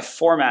now if I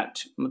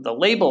format the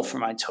label for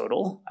my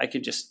total, I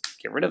could just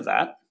get rid of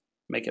that,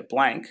 make it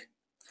blank.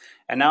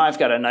 And now I've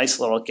got a nice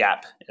little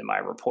gap in my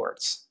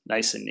reports,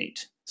 nice and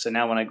neat. So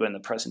now when I go in the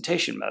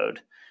presentation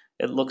mode,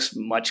 it looks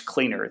much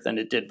cleaner than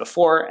it did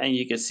before, and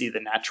you can see the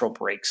natural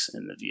breaks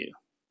in the view.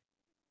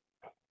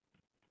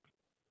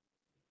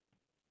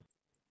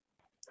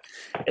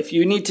 If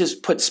you need to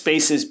put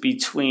spaces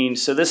between,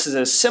 so this is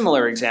a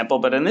similar example,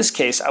 but in this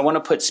case, I want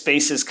to put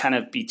spaces kind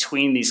of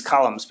between these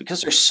columns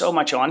because there's so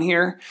much on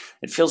here,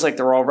 it feels like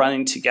they're all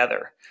running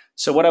together.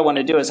 So what I want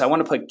to do is I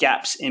want to put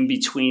gaps in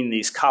between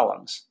these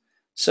columns.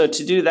 So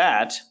to do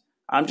that,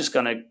 I'm just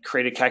going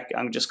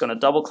to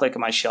double click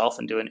on my shelf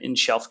and do an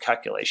in-shelf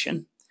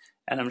calculation.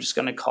 And I'm just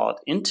going to call it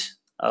int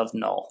of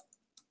null.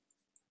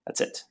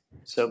 That's it.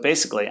 So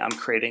basically, I'm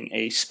creating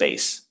a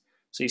space.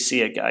 So you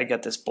see I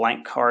got this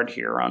blank card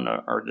here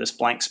or this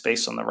blank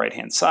space on the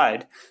right-hand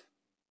side.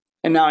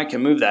 And now I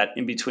can move that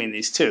in between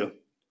these two.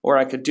 Or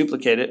I could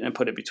duplicate it and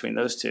put it between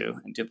those two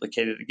and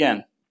duplicate it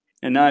again.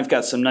 And now I've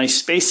got some nice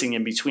spacing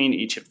in between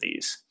each of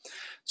these.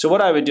 So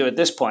what I would do at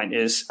this point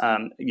is,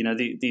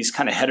 these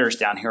kind of headers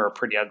down here are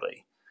pretty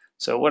ugly.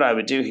 So what I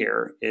would do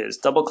here is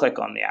double click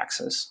on the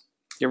axis,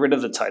 get rid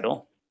of the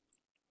title,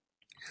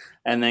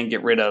 and then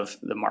get rid of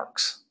the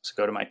marks. So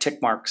go to my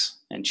tick marks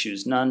and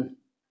choose none.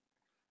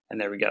 And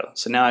there we go.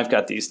 So now I've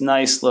got these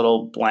nice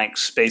little blank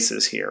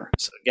spaces here.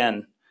 So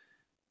again,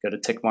 go to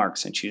tick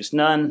marks and choose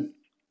none.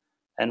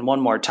 And one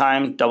more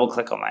time, double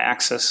click on my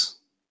axis,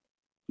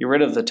 get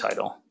rid of the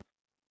title,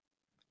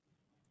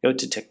 go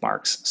to tick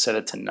marks, set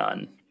it to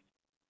none,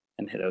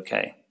 and hit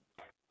OK.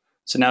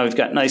 So now we've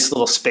got nice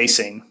little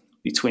spacing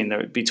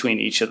between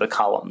each of the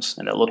columns,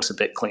 and it looks a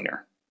bit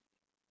cleaner.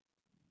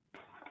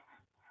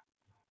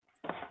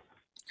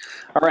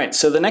 All right,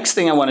 so the next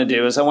thing I want to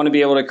do is I want to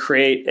be able to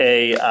create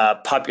a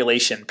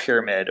population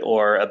pyramid,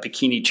 or a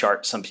bikini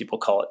chart, some people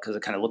call it, because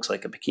it kind of looks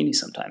like a bikini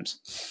sometimes.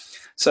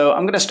 So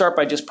I'm going to start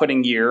by just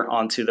putting year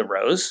onto the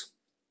rows.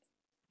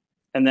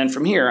 And then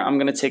from here, I'm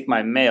going to take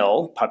my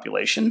male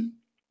population,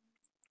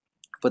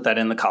 put that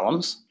in the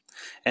columns,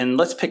 and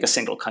let's pick a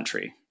single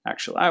country,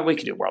 actually. We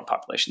could do world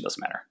population,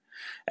 doesn't matter.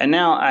 And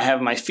now I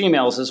have my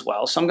females as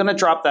well, so I'm going to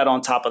drop that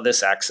on top of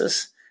this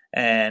axis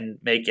and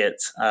make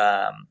it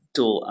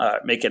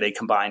make it a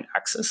combined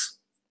axis.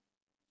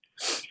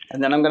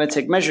 And then I'm going to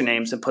take measure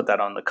names and put that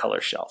on the color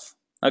shelf.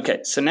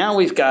 Okay, so now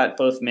we've got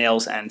both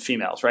males and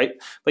females, right?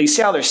 But you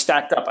see how they're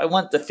stacked up. I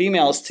want the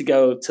females to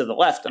go to the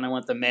left and I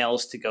want the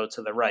males to go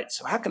to the right.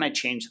 So how can I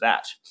change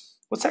that?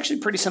 Well, it's actually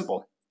pretty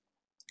simple.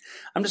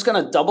 I'm just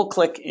going to double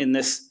click in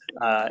this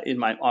on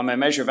my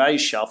measure value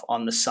shelf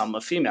on the sum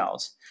of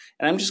females.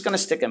 And I'm just going to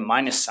stick a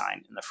minus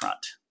sign in the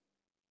front.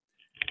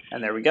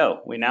 And there we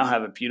go. We now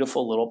have a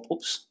beautiful little,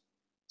 oops,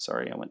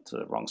 sorry, I went to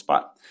the wrong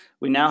spot.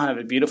 We now have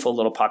a beautiful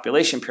little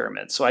population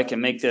pyramid. So I can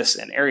make this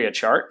an area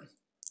chart.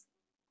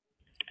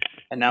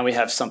 And now we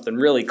have something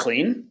really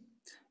clean,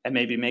 and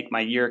maybe make my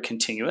year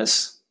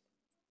continuous.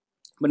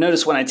 But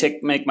notice when I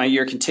make my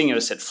year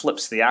continuous, it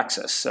flips the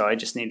axis. So I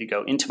just need to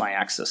go into my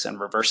axis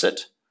and reverse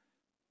it.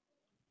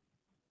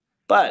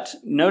 But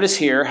notice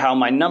here how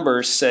my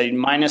numbers say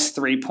minus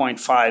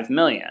 3.5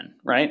 million,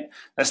 right?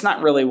 That's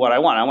not really what I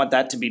want. I want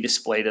that to be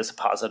displayed as a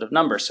positive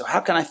number. So how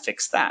can I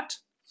fix that?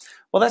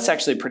 Well, that's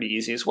actually pretty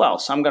easy as well.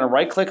 So I'm going to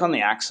right click on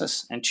the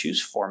axis and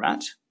choose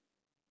format.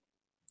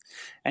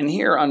 And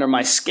here under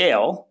my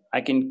scale,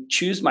 I can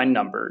choose my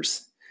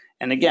numbers.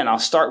 And again, I'll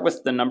start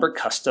with the number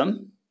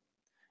custom.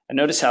 And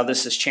notice how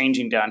this is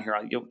changing down here.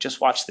 You'll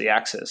just watch the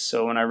axis.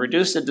 So when I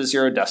reduce it to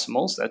 0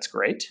 decimals, that's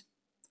great.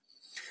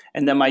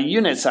 And then my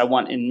units I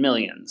want in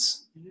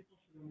millions.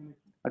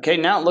 Okay,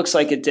 now it looks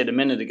like it did a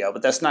minute ago,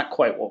 but that's not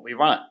quite what we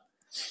want.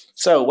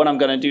 So what I'm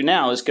going to do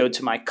now is go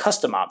to my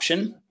custom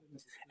option.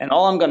 And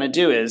all I'm going to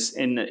do is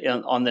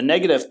on the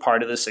negative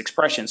part of this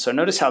expression. So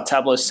notice how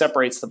Tableau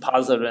separates the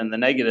positive and the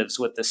negatives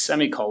with the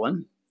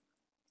semicolon.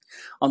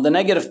 On the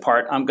negative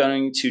part, I'm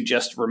going to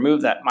just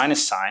remove that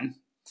minus sign.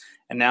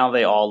 And now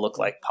they all look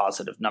like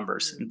positive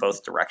numbers in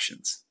both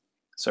directions.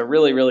 So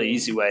really, really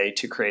easy way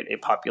to create a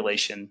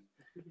population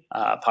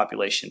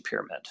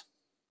pyramid.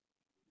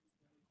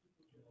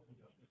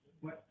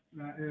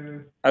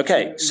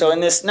 Okay, so in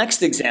this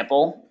next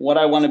example, what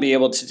I want to be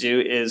able to do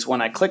is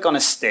when I click on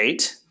a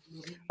state,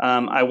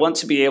 I want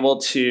to be able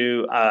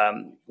to,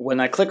 when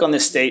I click on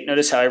this state,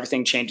 notice how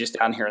everything changes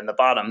down here in the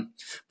bottom.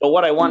 But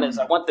what I want is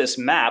I want this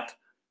map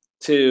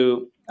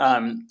to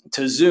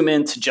zoom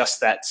into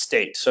just that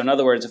state. So in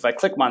other words, if I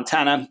click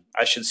Montana,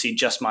 I should see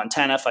just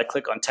Montana. If I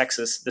click on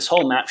Texas, this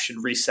whole map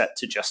should reset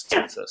to just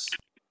Texas.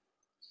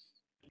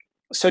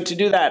 So to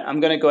do that, I'm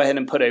going to go ahead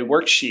and put a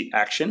worksheet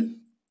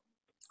action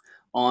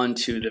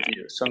onto the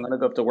view. So I'm going to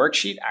go up to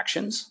worksheet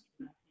actions,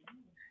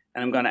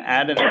 and I'm going to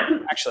add it.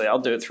 Actually, I'll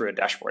do it through a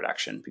dashboard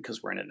action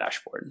because we're in a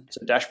dashboard.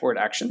 So dashboard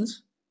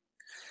actions.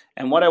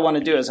 And what I want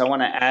to do is I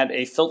want to add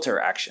a filter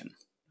action.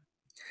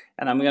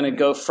 And I'm going to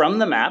go from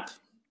the map.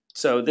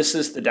 So this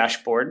is the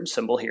dashboard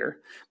symbol here.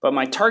 But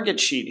my target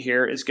sheet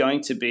here is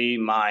going to be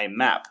my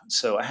map.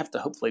 So I have to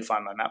hopefully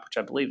find my map, which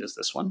I believe is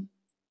this one.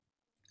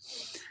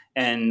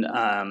 And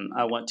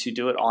I want to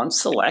do it on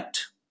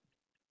select.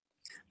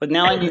 But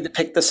now I need to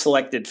pick the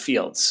selected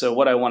fields. So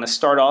what I want to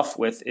start off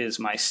with is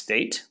my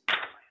state.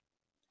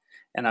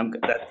 And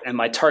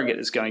my target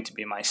is going to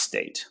be my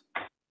state.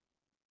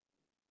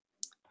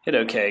 Hit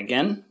OK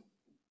again.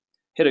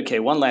 Hit OK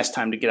one last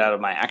time to get out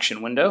of my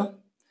action window.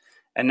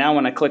 And now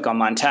when I click on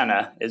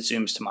Montana, it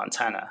zooms to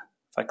Montana.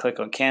 If I click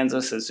on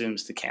Kansas, it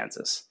zooms to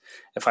Kansas.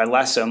 If I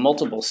lasso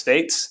multiple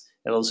states,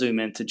 it'll zoom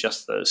into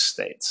just those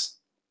states.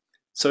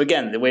 So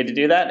again, the way to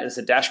do that is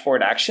a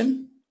dashboard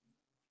action.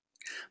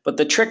 But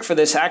the trick for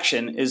this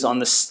action is on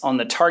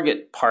the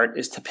target part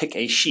is to pick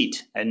a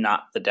sheet and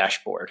not the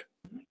dashboard.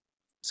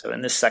 So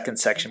in this second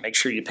section, make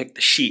sure you pick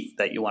the sheet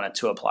that you want it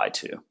to apply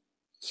to.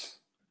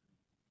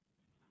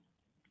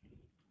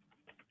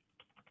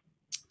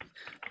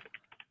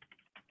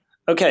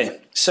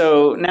 Okay,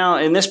 so now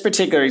in this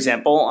particular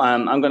example,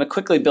 I'm going to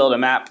quickly build a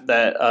map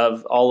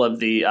of all of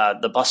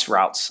the bus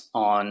routes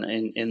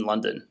in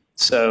London.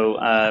 So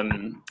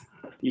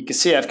you can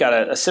see I've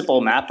got a simple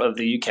map of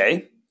the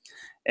UK,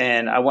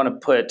 and I want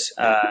to put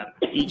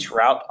each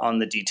route on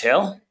the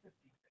detail.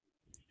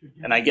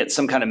 And I get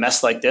some kind of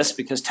mess like this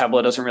because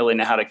Tableau doesn't really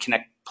know how to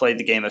play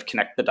the game of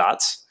connect the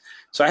dots.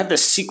 So I have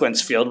this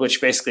sequence field,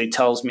 which basically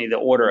tells me the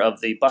order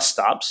of the bus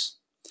stops.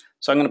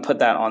 So I'm going to put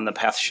that on the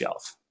path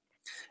shelf.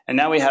 And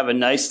now we have a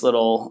nice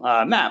little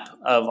map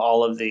of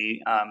all of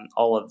the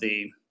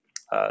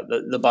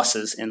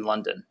buses in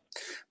London.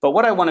 But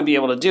what I want to be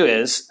able to do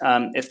is,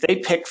 if they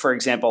pick, for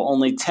example,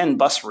 only 10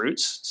 bus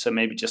routes, so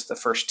maybe just the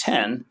first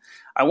 10,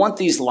 I want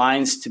these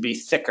lines to be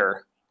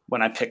thicker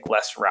when I pick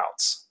less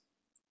routes.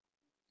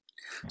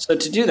 So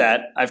to do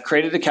that, I've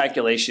created a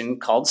calculation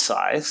called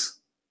size.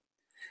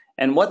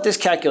 And what this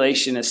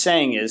calculation is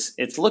saying is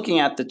it's looking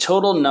at the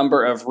total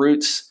number of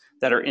routes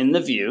that are in the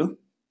view.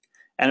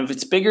 And if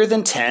it's bigger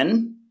than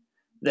 10,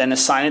 then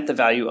assign it the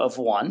value of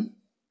 1.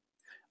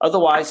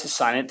 Otherwise,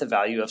 assign it the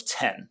value of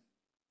 10.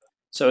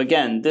 So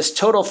again, this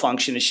total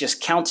function is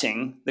just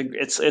counting.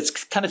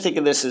 It's kind of think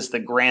of this as the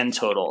grand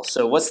total.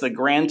 So what's the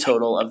grand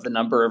total of the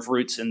number of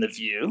routes in the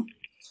view?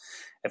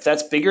 If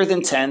that's bigger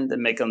than 10,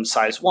 then make them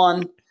size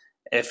 1.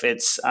 If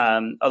it's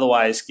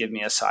otherwise, give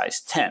me a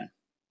size 10.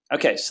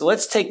 Okay, so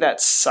let's take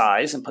that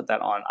size and put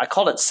that on. I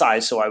called it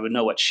size so I would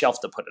know what shelf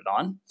to put it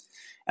on.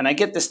 And I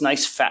get this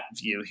nice fat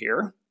view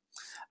here.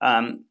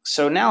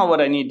 So now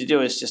what I need to do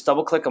is just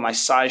double click on my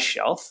size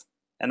shelf,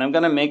 and I'm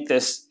going to make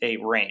this a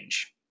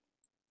range.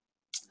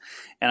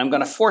 And I'm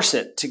going to force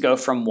it to go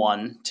from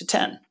 1 to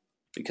 10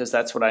 because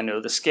that's what I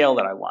know the scale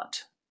that I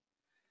want.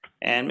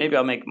 And maybe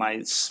I'll make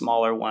my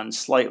smaller one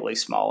slightly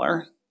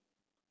smaller.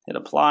 Hit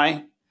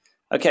apply.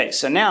 Okay,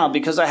 so now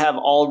because I have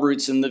all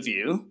routes in the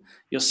view,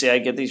 you'll see I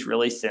get these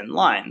really thin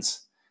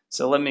lines.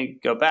 So let me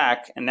go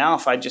back, and now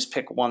if I just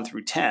pick 1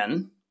 through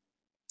 10,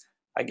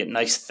 I get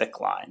nice thick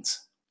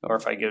lines. Or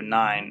if I go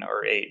 9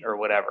 or 8 or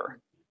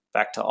whatever,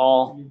 back to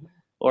all.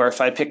 Or if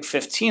I pick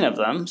 15 of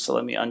them, so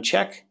let me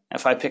uncheck.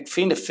 If I pick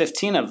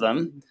 15 of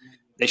them,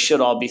 they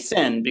should all be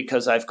thin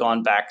because I've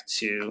gone back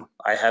to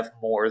I have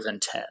more than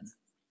 10.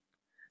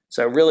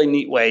 So a really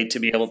neat way to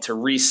be able to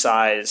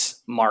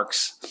resize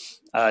marks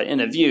in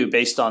a view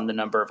based on the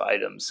number of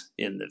items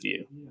in the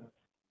view.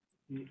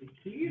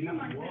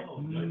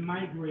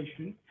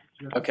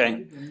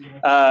 Okay.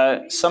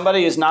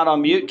 Somebody is not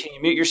on mute. Can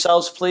you mute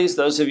yourselves, please?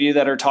 Those of you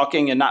that are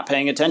talking and not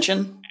paying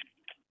attention.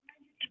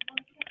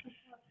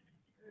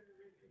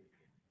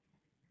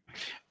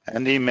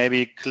 Andy,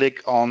 maybe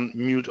click on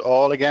mute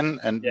all again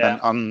and then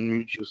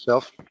unmute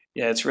yourself.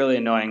 Yeah, it's really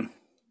annoying.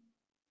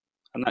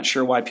 I'm not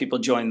sure why people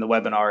join the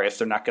webinar if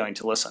they're not going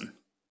to listen.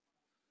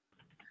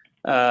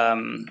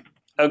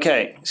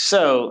 Okay,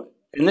 so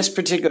in this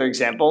particular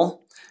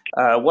example,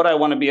 what I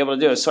want to be able to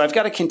do is, so I've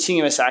got a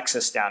continuous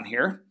axis down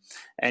here,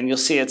 and you'll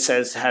see it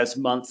says has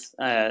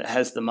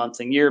the month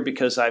and year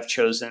because I've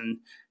chosen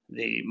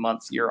the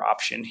month year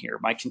option here,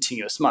 my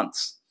continuous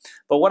months.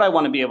 But what I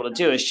want to be able to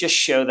do is just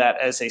show that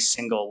as a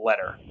single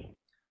letter.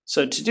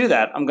 So to do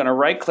that, I'm going to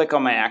right click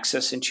on my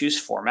axis and choose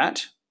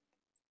format.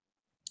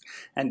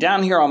 And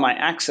down here on my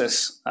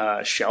axis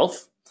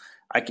shelf,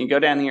 I can go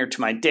down here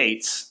to my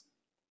dates.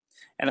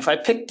 And if I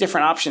pick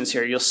different options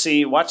here, you'll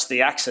see, watch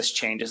the axis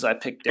change as I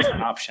pick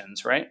different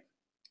options, right?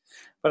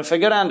 But if I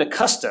go down to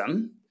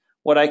custom,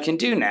 what I can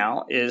do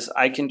now is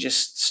I can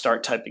just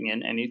start typing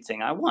in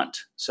anything I want.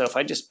 So if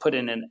I just put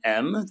in an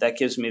M, that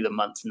gives me the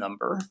month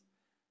number.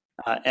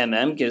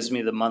 MM gives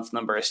me the month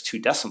number as 2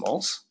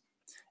 decimals.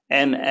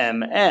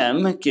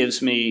 MMM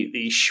gives me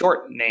the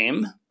short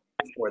name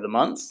for the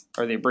month,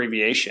 or the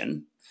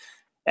abbreviation.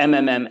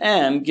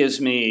 MMMM gives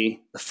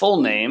me the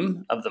full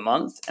name of the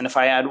month. And if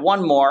I add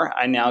one more,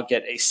 I now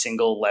get a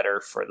single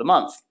letter for the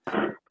month.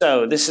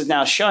 So this is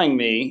now showing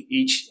me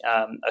each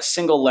a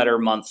single letter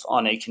month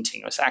on a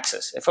continuous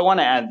axis. If I want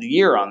to add the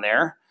year on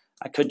there,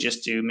 I could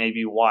just do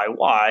maybe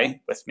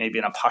YY with maybe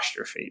an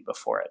apostrophe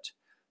before it.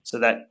 So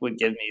that would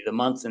give me the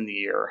month and the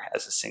year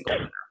as a single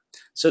letter.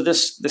 So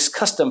this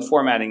custom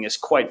formatting is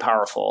quite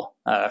powerful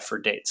for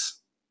dates.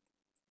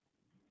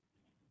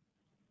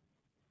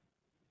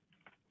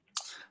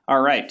 All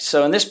right,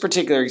 so in this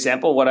particular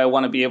example, what I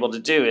want to be able to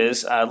do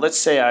is, let's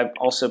say I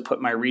also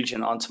put my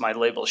region onto my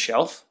label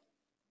shelf.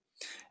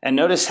 And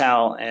notice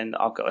how, and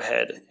I'll go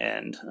ahead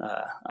and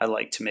I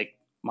like to make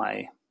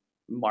my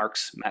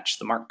marks match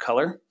the mark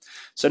color.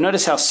 So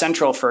notice how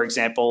central, for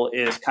example,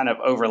 is kind of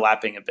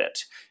overlapping a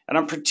bit. And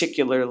I'm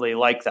particularly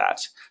like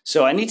that.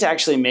 So I need to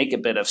actually make a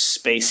bit of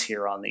space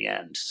here on the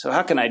end. So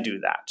how can I do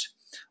that?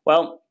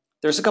 Well,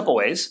 there's a couple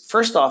ways.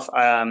 First off,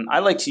 I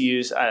like to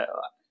use,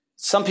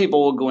 some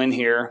people will go in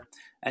here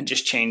and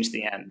just change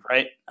the end,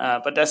 right?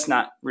 But that's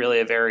not really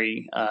a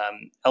very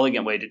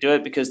elegant way to do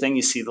it, because then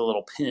you see the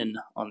little pin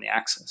on the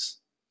axis.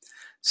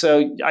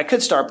 So I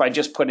could start by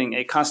just putting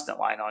a constant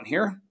line on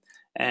here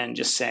and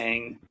just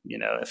saying, you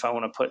know, if I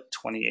want to put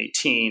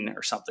 2018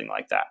 or something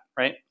like that,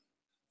 right?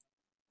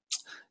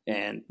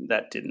 And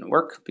that didn't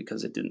work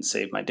because it didn't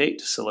save my date.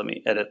 So let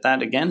me edit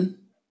that again.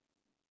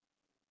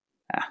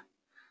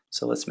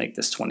 So let's make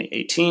this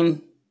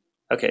 2018.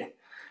 Okay.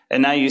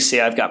 And now you see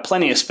I've got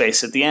plenty of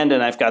space at the end,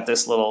 and I've got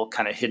this little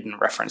kind of hidden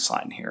reference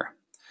line here.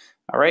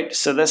 All right,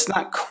 so that's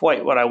not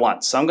quite what I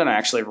want. So I'm going to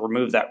actually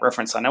remove that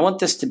reference line. I want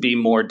this to be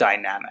more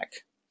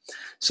dynamic.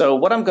 So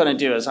what I'm going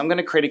to do is I'm going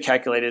to create a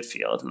calculated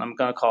field, and I'm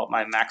going to call it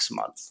my max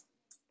month.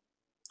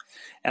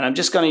 And I'm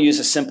just going to use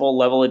a simple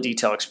level of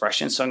detail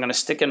expression. So I'm going to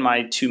stick in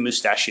my 2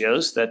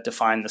 mustachios that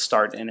define the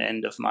start and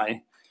end of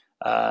my,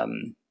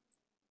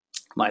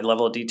 my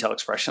level of detail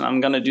expression. I'm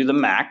going to do the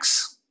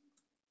max.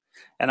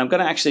 And I'm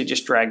going to actually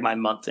just drag my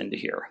month into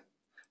here.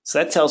 So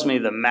that tells me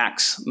the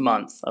max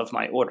month of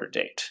my order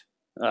date.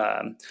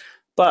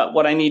 But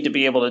what I need to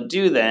be able to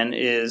do then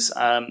is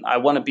I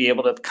want to be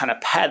able to kind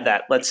of pad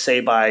that, let's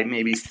say by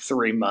maybe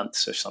 3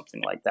 months or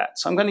something like that.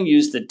 So I'm going to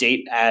use the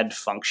date add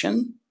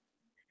function.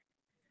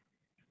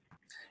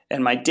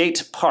 And my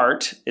date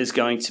part is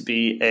going to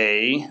be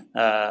a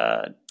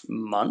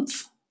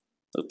month.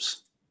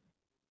 Oops.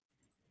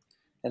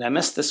 And I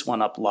messed this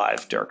one up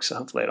live, Dirk, so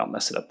hopefully I don't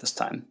mess it up this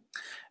time.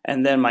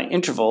 And then my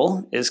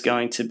interval is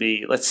going to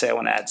be, let's say I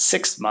want to add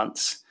 6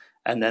 months,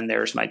 and then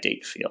there's my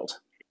date field,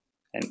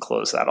 and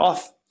close that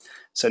off.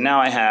 So now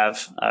I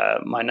have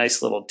my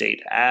nice little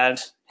date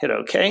add, hit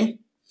OK.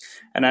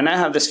 And I now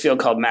have this field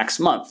called max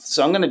month.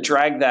 So I'm going to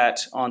drag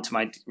that onto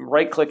my,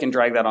 right click and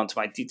drag that onto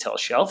my detail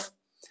shelf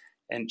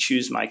and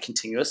choose my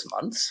continuous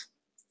months.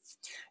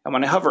 And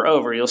when I hover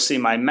over, you'll see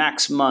my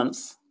max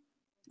month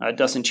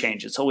doesn't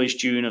change. It's always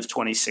June of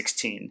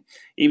 2016,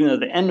 even though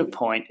the end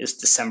point is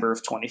December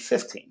of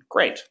 2015.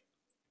 Great.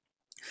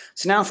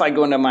 So now if I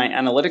go into my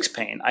analytics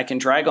pane, I can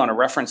drag on a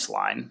reference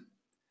line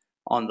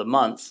on the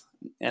month,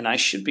 and I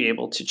should be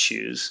able to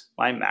choose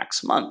my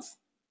max month.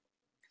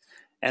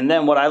 And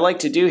then what I like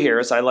to do here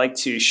is I like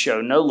to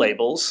show no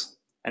labels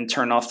and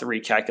turn off the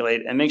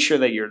recalculate and make sure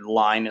that your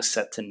line is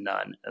set to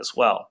none as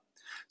well.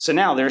 So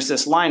now there's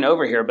this line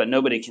over here, but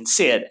nobody can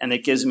see it, and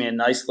it gives me a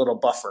nice little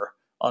buffer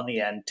on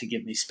the end to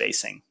give me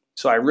spacing.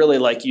 So I really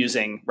like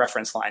using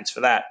reference lines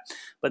for that.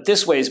 But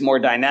this way is more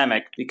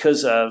dynamic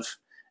because of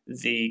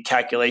the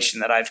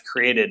calculation that I've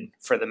created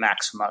for the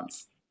max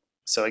month.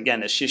 So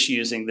again, it's just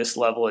using this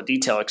level of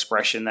detail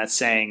expression that's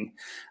saying,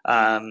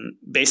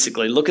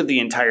 basically look at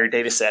the entire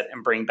data set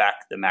and bring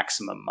back the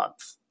maximum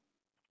month.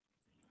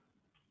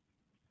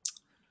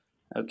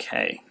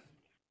 Okay.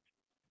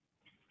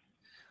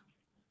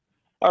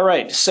 All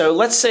right, so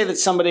let's say that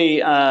somebody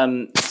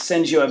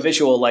sends you a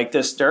visual like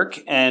this, Dirk,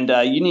 and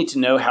you need to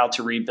know how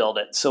to rebuild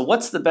it. So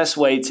what's the best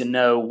way to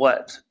know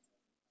what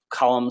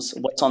columns,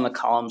 what's on the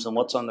columns and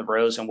what's on the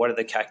rows and what are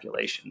the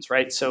calculations,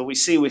 right? So we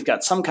see we've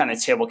got some kind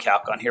of table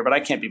calc on here, but I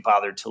can't be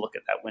bothered to look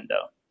at that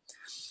window.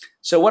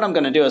 So what I'm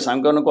going to do is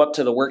I'm going to go up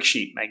to the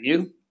worksheet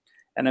menu,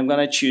 and I'm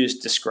going to choose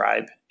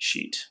Describe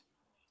Sheet.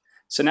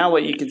 So now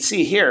what you can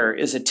see here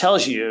is it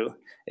tells you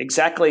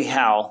exactly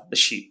how the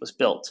sheet was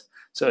built.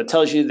 So it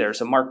tells you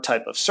there's a mark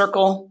type of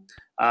circle,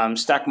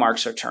 stack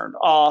marks are turned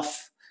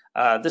off,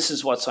 this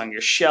is what's on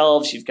your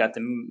shelves, you've got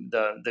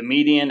the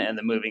median and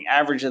the moving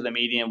average of the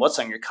median, what's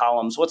on your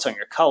columns, what's on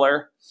your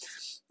color,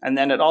 and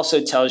then it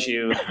also tells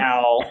you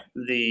how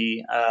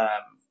the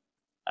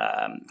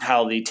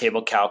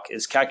table calc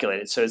is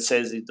calculated. So it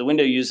says the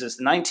window uses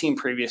the 19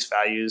 previous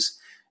values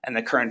and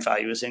the current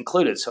value is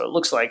included. So it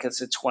looks like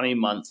it's a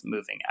 20-month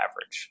moving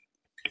average.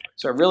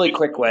 So a really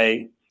quick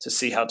way to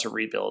see how to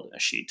rebuild a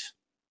sheet.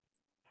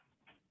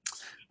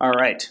 All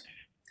right.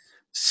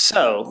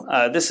 So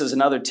this is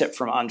another tip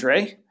from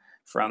Andre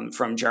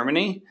from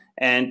Germany.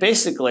 And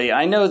basically,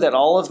 I know that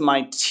all of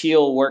my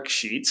teal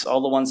worksheets,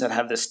 all the ones that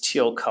have this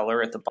teal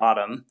color at the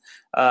bottom,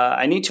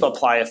 I need to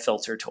apply a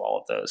filter to all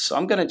of those. So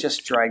I'm going to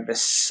just drag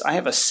this. I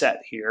have a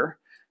set here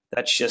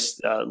that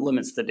just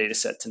limits the data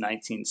set to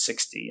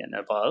 1960 and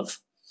above.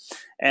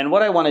 And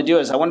what I want to do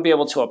is I want to be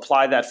able to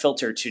apply that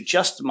filter to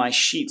just my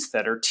sheets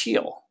that are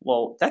teal.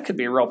 Well, that could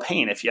be a real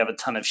pain if you have a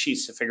ton of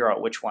sheets to figure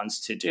out which ones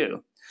to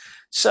do.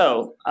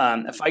 So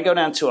if I go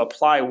down to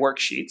Apply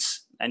Worksheets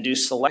and do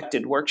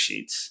Selected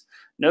Worksheets,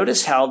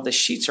 notice how the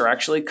sheets are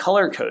actually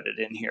color-coded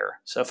in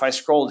here. So if I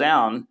scroll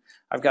down,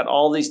 I've got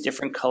all these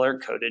different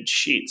color-coded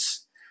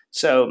sheets.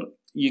 So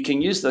you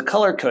can use the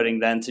color coding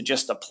then to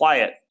just apply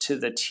it to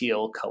the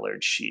teal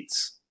colored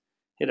sheets.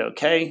 Hit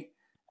OK.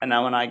 And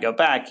now when I go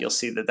back, you'll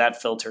see that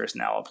that filter is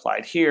now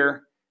applied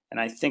here. And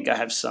I think I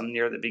have some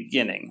near the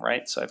beginning,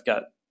 right? So I've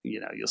got,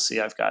 you'll see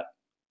I've got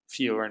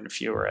fewer and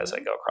fewer as I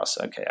go across.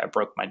 Okay, I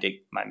broke my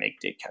make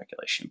date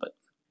calculation, but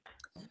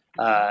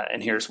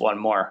and here's one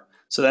more.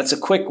 So that's a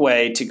quick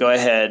way to go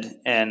ahead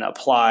and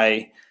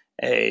apply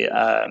a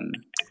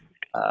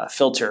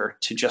filter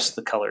to just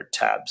the colored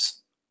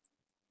tabs.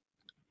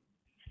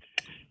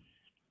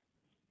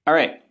 All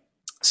right.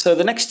 So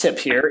the next tip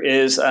here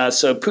is,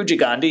 so Pooja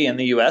Gandhi in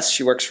the US,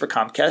 she works for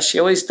Comcast. She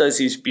always does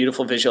these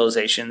beautiful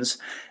visualizations,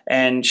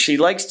 and she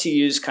likes to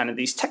use kind of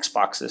these text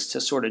boxes to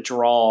sort of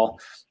draw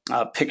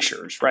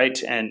pictures,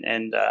 right?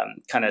 And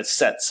kind of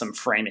set some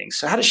framing.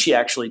 So how does she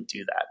actually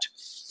do that?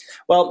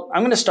 Well,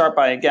 I'm going to start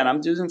by, again,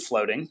 I'm doing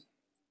floating,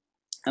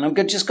 and I'm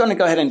just going to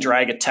go ahead and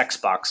drag a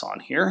text box on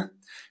here,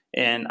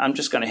 and I'm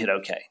just going to hit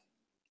OK.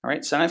 All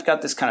right, so I've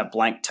got this kind of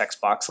blank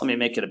text box. Let me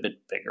make it a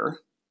bit bigger.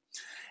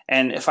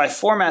 And if I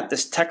format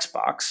this text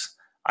box,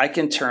 I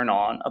can turn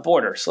on a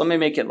border. So let me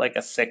make it like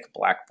a thick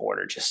black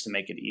border just to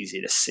make it easy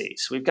to see.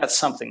 So we've got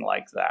something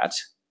like that.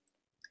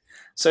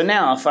 So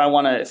now if I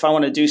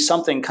want to do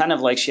something kind of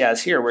like she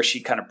has here where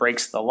she kind of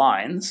breaks the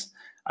lines,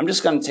 I'm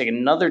just going to take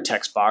another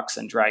text box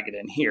and drag it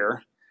in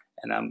here.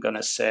 And I'm going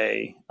to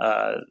say,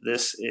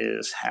 this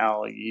is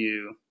how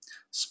you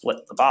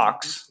split the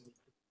box.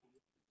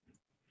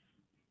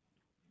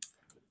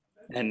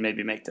 And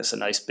maybe make this a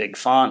nice big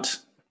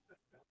font.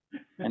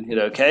 And hit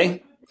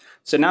OK.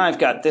 So now I've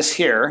got this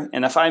here,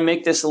 and if I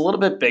make this a little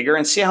bit bigger,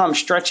 and see how I'm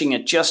stretching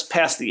it just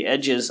past the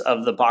edges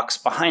of the box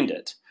behind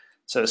it.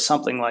 So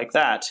something like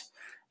that.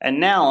 And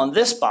now on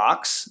this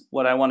box,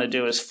 what I want to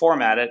do is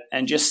format it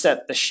and just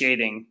set the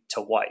shading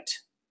to white.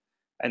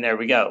 And there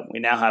we go. We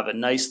now have a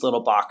nice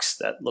little box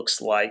that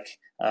looks like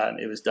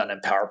it was done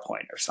in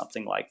PowerPoint or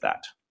something like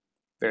that.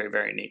 Very,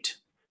 very neat.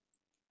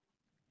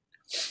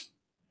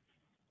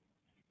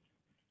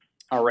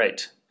 All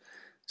right.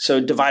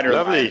 So divider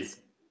Lovely. lines.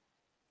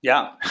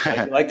 Yeah,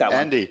 I like that one.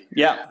 Andy.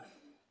 Yeah.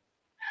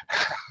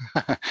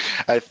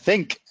 I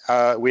think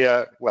we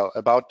are, well,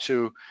 about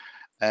to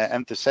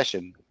end the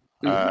session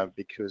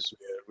because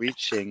we're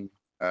reaching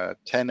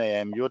 10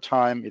 a.m. your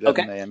time,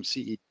 11 a.m.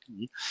 CET.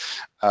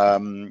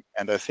 And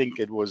I think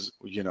it was,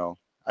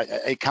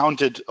 I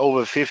counted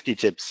over 50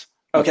 tips,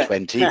 not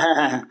 20,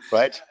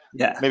 right?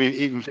 Yeah. Maybe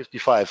even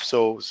 55.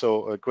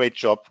 So a great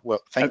job.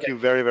 Well, thank you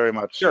very, very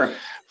much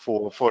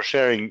for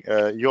sharing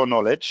your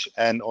knowledge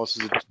and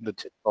also the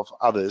tip of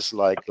others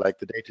like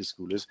the data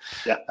schoolers.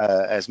 Yeah.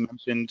 As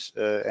mentioned,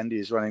 Andy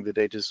is running the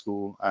data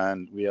school,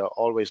 and we are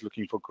always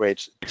looking for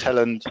great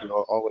talent. You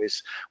are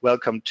always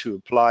welcome to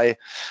apply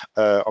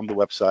on the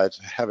website.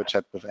 Have a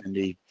chat with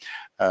Andy.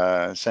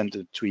 Send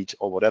a tweet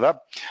or whatever.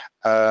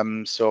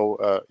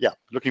 Yeah,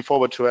 looking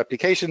forward to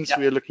applications. Yeah.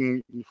 We are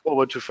looking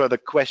forward to further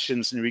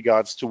questions in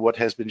regards to what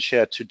has been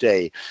shared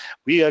today.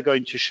 We are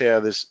going to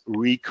share this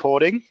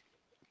recording.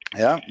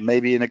 Yeah,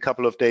 maybe in a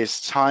couple of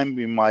days' time,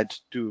 we might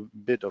do a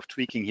bit of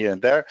tweaking here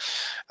and there.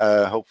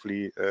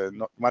 Hopefully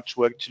not much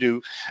work to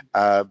do,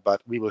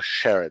 but we will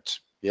share it.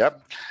 Yeah.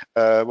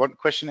 One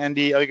question,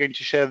 Andy, are you going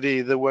to share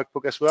the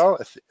workbook as well?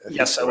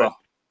 Yes, I will.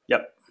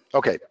 Yep.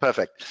 Okay,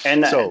 perfect.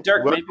 And so,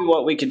 Dirk, maybe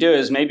what we could do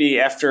is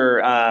maybe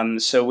after,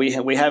 so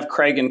we have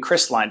Craig and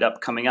Chris lined up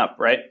coming up,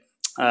 right?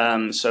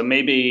 So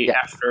maybe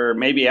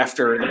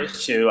after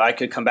those two, I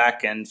could come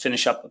back and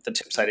finish up with the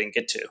tips I didn't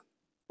get to.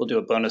 We'll do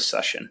a bonus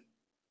session.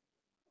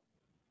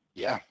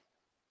 Yeah,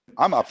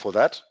 I'm up for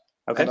that.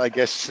 Okay. And I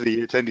guess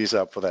the attendees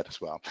are up for that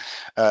as well,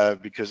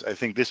 because I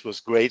think this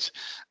was great.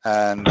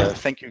 And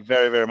thank you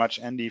very, very much,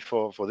 Andy,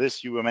 for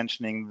this. You were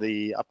mentioning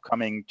the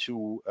upcoming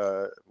 2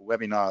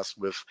 webinars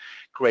with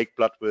Craig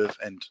Bloodworth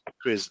and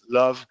Chris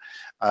Love.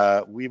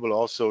 We will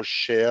also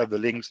share the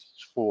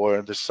links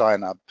for the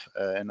sign up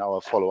in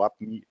our follow-up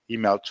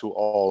email to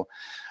all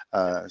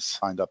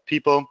signed up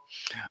people.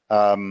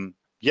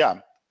 Yeah,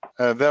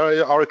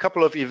 there are a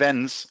couple of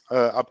events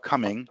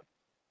upcoming.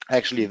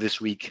 Actually, this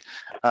week,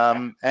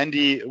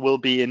 Andy will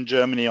be in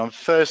Germany on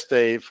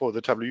Thursday for the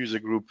Tableau user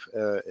group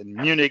in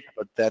Munich,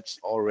 but that's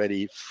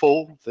already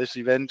full, this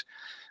event.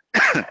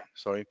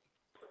 Sorry.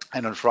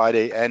 And on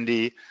Friday,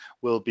 Andy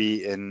will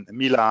be in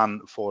Milan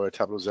for a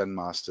Tableau Zen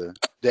Master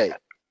Day.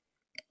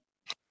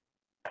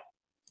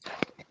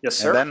 Yes,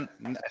 sir. And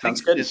then I think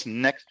it's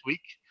next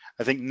week.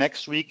 I think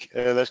next week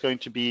there's going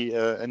to be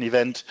an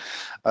event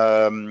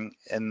in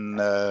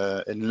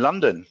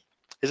London.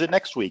 Is it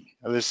next week?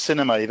 This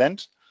cinema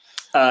event?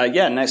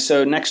 Yeah,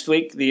 so next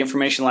week, the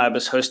Information Lab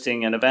is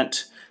hosting an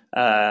event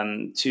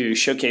to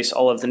showcase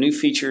all of the new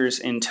features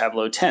in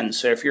Tableau 10.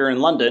 So if you're in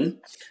London,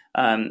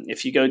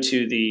 if you go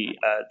to the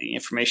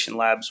Information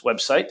Lab's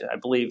website, I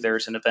believe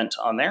there's an event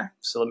on there.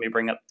 So let me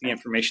bring up the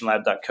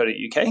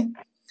informationlab.co.uk.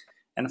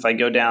 And if I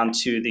go down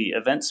to the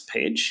events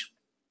page,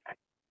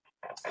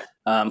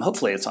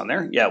 hopefully it's on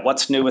there. Yeah,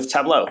 what's new with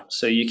Tableau?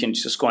 So you can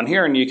just go on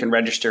here and you can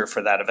register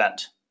for that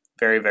event.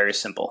 Very, very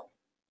simple.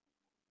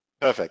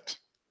 Perfect.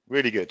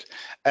 Really good.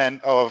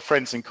 And our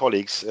friends and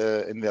colleagues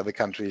in the other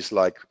countries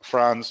like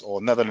France or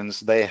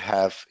Netherlands, they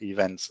have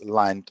events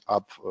lined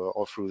up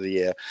all through the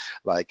year,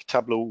 like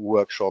Tableau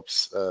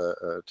workshops,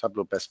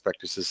 Tableau best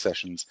practices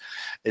sessions,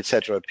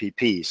 etc.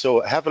 pp. So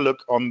have a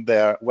look on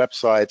their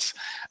websites,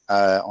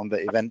 on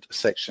the event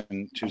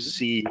section to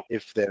see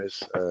if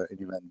there's an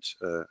event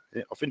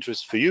of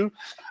interest for you.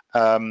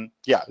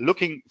 Yeah,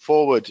 looking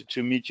forward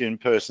to meet you in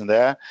person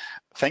there.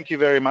 Thank you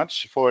very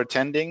much for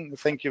attending.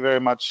 Thank you very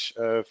much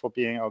for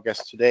being our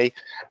guest today.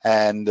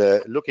 And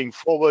looking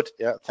forward,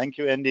 yeah, thank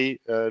you, Andy.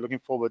 Looking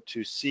forward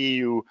to see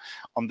you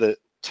on the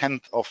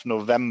 10th of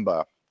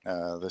November,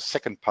 the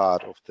second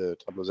part of the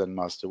Tableau Zen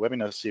Master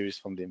webinar series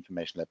from the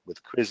Information Lab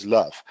with Chris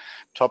Love.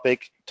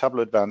 Topic,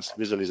 Tableau Advanced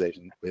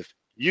Visualization with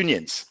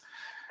Unions.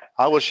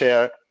 I will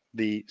share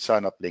the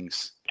sign-up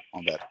links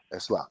on that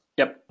as well.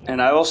 Yep,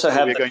 and I also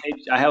have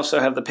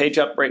the page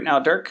up right now,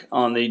 Dirk,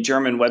 on the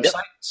German website.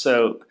 Yep.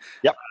 So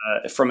yep.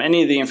 From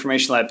any of the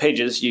Information Lab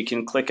pages, you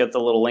can click at the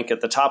little link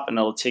at the top, and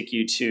it'll take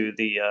you to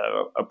the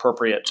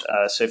appropriate.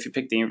 So if you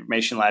pick the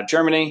Information Lab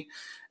Germany,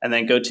 and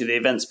then go to the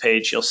events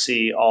page, you'll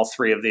see all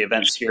 3 of the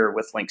events here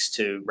with links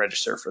to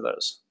register for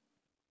those.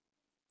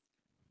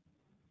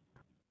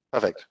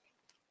 Perfect.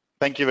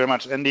 Thank you very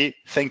much, Andy.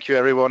 Thank you,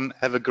 everyone.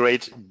 Have a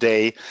great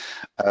day,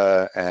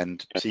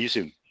 and see you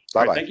soon.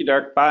 Bye-bye. Thank you,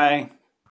 Dirk. Bye.